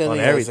be sending On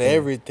us everything.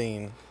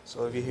 everything.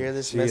 So if you hear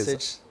this She is-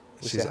 message,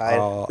 we She's say hi.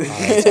 all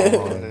eyes And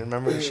on.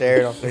 remember to share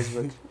it on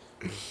Facebook.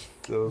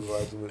 So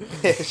watching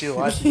it. She's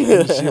watching.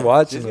 She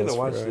watching She's gonna us,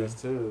 watch bro. this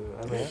too.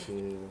 I know Yeah. she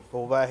is. But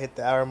when I hit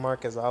the hour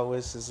mark, as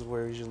always, this is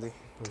where we usually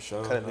For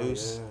sure. cut it Oh,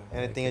 loose. yeah.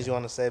 Anything else you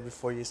want to say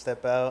before you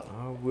step out?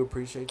 We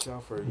appreciate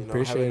y'all for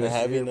Appreciate having us here,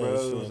 having bro.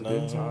 us, It was a you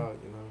good know. talk,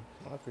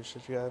 I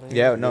appreciate you having me.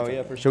 Yeah, no,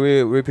 yeah, for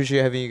sure. We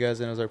appreciate having you guys,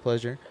 and it was our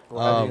pleasure.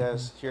 We'll have you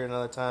guys here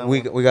another time.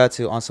 We got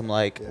to on some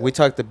like Yeah. we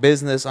talked the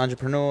business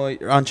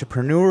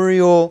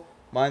entrepreneurial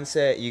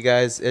mindset. You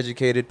guys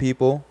educated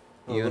people,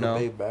 A you little know.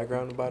 bit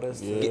background about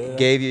us. Yeah. too.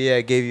 Gave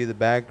you the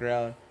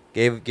background.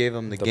 Gave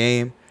them the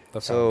game. The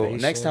So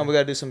foundation. next time we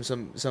gotta do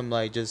some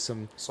like just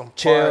some some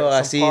chill.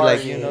 I some see like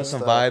party you know and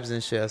some stuff. vibes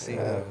and shit. I see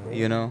Yeah.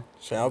 you know.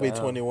 Shit, I'll be Wow.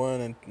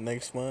 21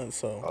 next month,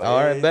 so. Oh, All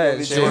right, yeah, bet.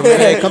 yeah, Shit, yeah.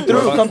 hey, come through,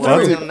 come We'll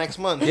through. see you next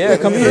month. Yeah,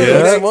 come through.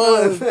 Yeah. Next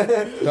month.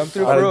 Come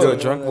through I for gotta do a real.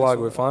 drunk vlog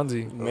with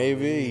Fonzie.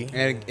 Maybe.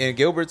 And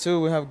Gilbert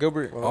too. We have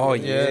Gilbert. Oh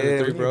yeah, the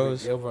three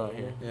bros. Over on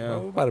here. Yeah.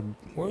 Bro,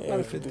 we're about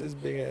to fit this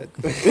big head.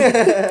 We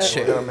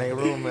gotta make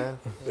room, man.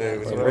 Yeah,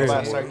 So we we're gotta about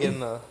make to start room.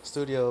 getting a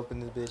studio up in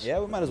this bitch. Yeah,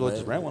 we might as well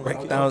just rent one. Break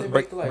Right down- They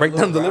break- make, break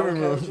down the little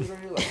living brown room. couches right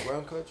here, like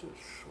brown couches.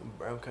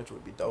 Brown couch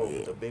would be dope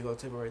with a big old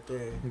table right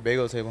there.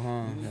 Bagel table,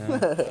 huh?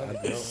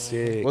 Yeah.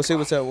 sick. We'll see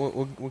what's up.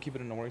 We'll keep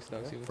it in the works,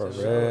 dog. See For what's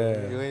real.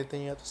 up. You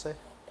anything you have to say?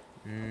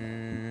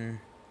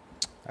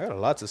 I got a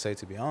lot to say,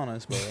 to be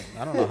honest, but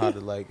I don't know how to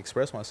like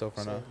express myself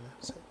right now.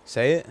 Say-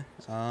 Say it.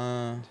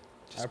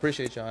 I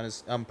appreciate y'all.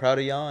 And I'm proud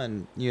of y'all,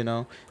 and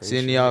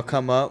seeing y'all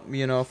come up,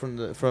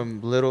 from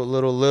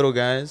little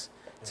guys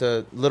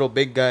to little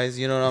big guys.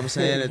 You know what I'm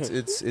saying?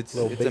 It's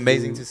big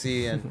amazing dude. to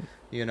see, and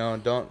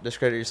don't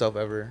discredit yourself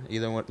ever.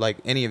 Either one, like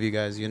any of you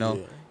guys. Yeah.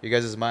 Your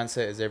guys'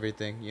 mindset is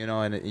everything.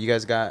 And you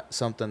guys got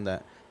something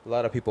that a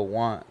lot of people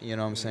want. You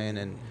know what I'm saying?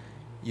 And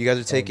you guys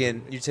are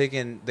you're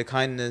taking the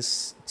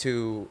kindness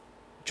to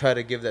try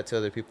to give that to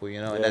other people.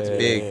 And that's Yeah.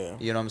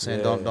 big. You know what I'm saying?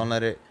 Yeah. Don't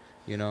let it.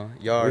 Y'all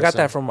We are got some,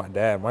 that from my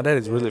dad. My dad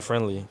is really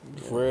friendly.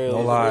 Real,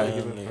 No lie.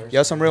 man.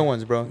 y'all some real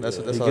ones, bro. That's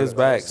Yeah. that's He all. gives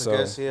back. It's So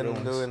good seeing real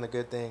them ones. doing the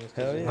good things. 'Cause,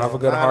 Hell you yeah. know, Have a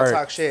good not to heart.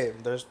 talk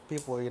shit. There's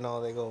people, they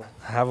go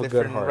have a good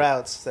different heart.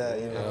 routes that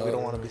we Yeah.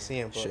 don't want to be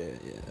seeing. But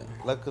Shit, yeah.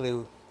 luckily,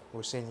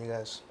 we're seeing you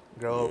guys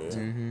grow up Yeah. to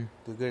Mm-hmm.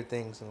 do good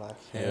things in life.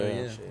 Hell yeah.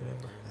 And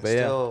But yeah.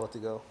 still to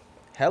go.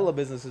 Hella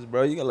businesses,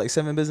 bro. You got like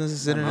 7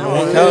 businesses sitting in Oh,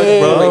 one yeah. couch, bro.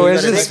 Bro, Like, you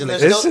it's gotta just- imagine, they're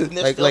it's still, just-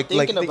 they're like- still like-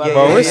 thinking like- about yeah,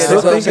 Bro, it. we're yeah, still that's what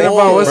I'm thinking saying.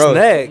 about what's Bro,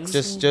 next.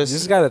 just- You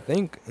just gotta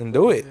think and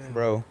do it.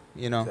 bro.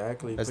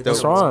 Exactly. That's Put dope.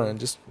 What's your- wrong?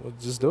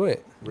 Just do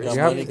it. Got If you money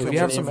have, if coming you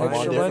have in some from all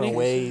extra different money,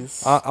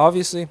 ways.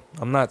 obviously,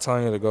 I'm not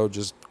telling you to go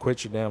just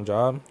quit your damn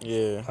job.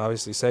 Yeah.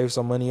 Obviously, save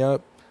some money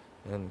up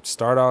and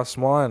start off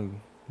small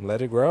and let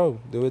it grow.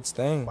 Do its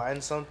thing.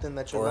 Find something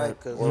that you Or,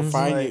 like. 'Cause or it's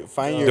find like, you,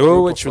 find uh, your Do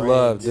group what of you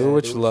love. friends. Do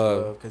what you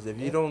love. Because if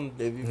you're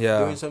Yeah.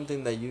 doing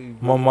something that you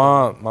My really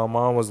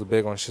mom was the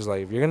big one. She's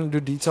like, if you're gonna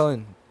do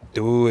detailing,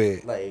 do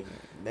it. like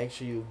make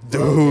sure you Do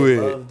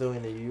love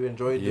doing it. You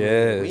enjoy doing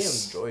it. We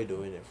Yes. enjoy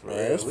doing it. For Yeah,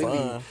 real. it's We be-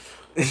 fun.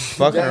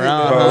 Fucking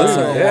around. Bro, huh? it's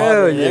Huh?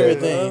 hell yeah,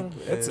 Everything.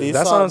 bro. It's- These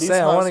that's song- what I'm these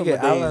saying. I song want to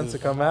get summer Alan days to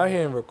is- come out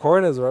here and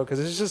record us, bro, because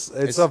it's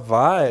It's- a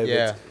vibe.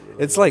 Yeah.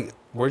 It's like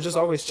we're just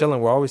always chilling.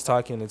 We're always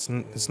talking.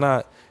 It's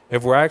not.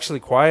 If we're actually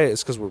quiet,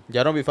 it's because we're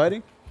Y'all don't be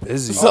fighting?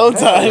 busy.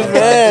 Sometimes,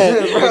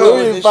 man. We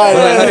be But,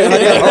 like,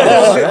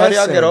 fighting. how do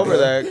y'all get over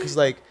that? Because,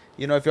 like,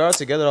 if y'all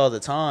together all the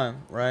time,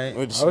 right?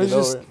 We just Oh, it's get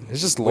just over it.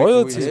 it's just We-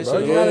 loyalty, we- bro. yeah,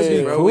 You gotta be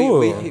yeah, bro, cool.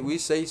 We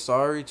say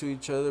sorry to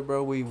each other,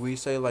 bro. We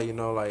say like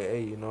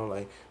hey,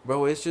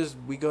 bro. It's just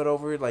we got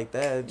over it like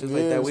that, just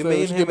like Yeah, that. We so may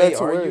we and get him back ain't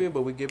to work. arguing,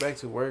 but we get back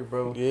to work,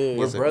 bro. Yeah.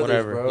 We're It's like, brothers,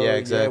 whatever. bro. Yeah,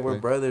 exactly. we're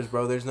brothers,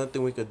 bro. There's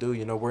nothing we could do.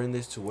 We're in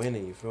this to win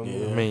it. You feel me?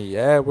 Yeah. I mean,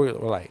 yeah, we're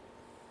like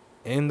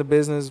in the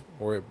business,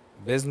 we're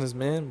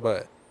businessmen,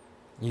 but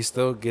you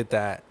still get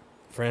that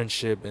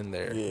friendship in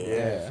there.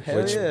 Yeah. Hell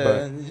Which- yeah. but-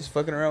 And you just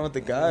fucking around with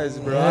the guys,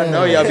 bro. Yeah. I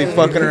know y'all be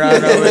fucking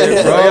around over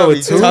there, bro. Bro, Y'all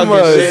be too talking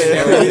much. shit and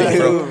everything,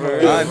 bro. Bro,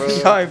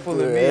 Y'all ain't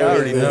fooling me. I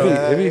already It'd know. be,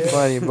 it'd be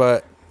funny,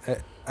 but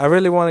I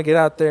really want to get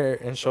out there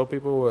and show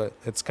people what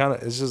it's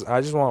just. I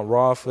just want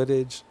raw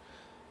footage,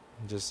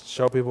 and just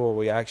show people what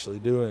we actually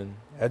do and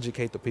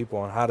educate the people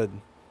on how to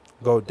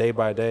go day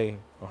by day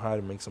on how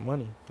to make some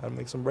money, how to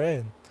make some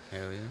bread.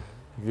 Hell yeah.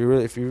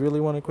 If you really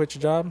want to quit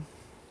your job,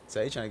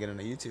 So he trying to get in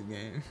the YouTube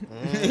game.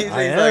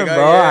 I am,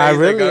 bro. I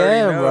really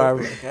am, bro.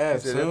 Yeah,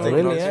 He's soon.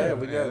 really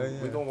am. Yeah, Yeah.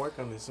 we gonna work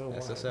on this soon.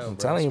 That's what's Wow. up, I'm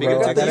bro. telling you, Speak it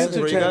bro, to I got existence, a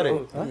bro. You got it. Huh?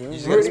 You just We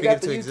gotta already speak got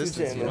it to the YouTube existence,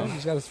 you channel. know? You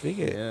just gotta speak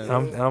it.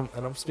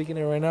 Yeah. I'm speaking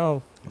it right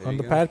now There on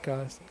you the go.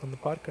 podcast. On the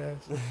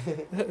podcast.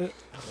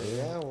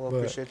 Yeah, well, But-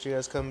 appreciate you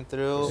guys coming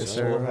through. Yes,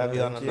 sir. We'll have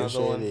you on Thank you. another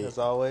one Appreciate it. as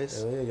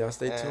always. Hell yeah, y'all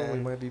stay tuned. We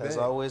And might be back. as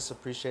always,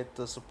 appreciate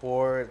the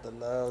support, the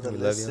love, the We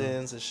love you.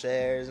 listens, the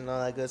shares, and all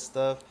that good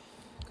stuff.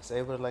 Cause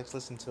everybody likes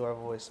listening to our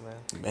voice, man.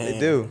 Man. They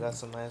do. We got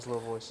some nice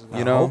little voices. You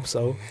I know? hope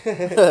so.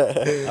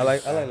 I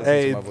like listening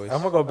Hey, to my I'm voice.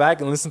 gonna go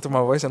back and listen to my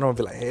voice, and I'm gonna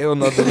be like, hell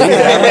no, delete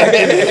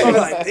that. I'm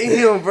like,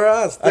 damn, bro,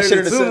 I I stirred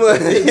should've it too said much.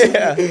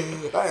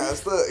 that. I got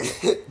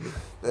stuck.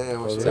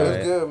 Damn, well, shit, that Alright.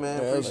 was good, man.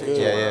 Yeah, that was Appreciate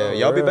good. you. Yeah, yeah.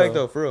 Y'all be back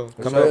though, for real.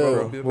 For Come sure,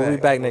 back, bro. bro. We'll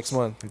be back next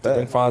month to Bet.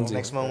 bring Fonzie.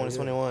 Next month when it's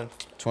 21.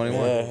 21.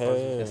 Yeah, hell yeah.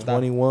 It's not-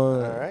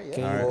 21. All right, yeah.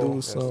 Can All right. you do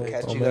Cool. something?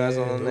 Catch Oh, you guys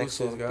man. on the next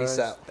Deuces, one. guys. Peace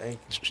out. Thank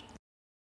you.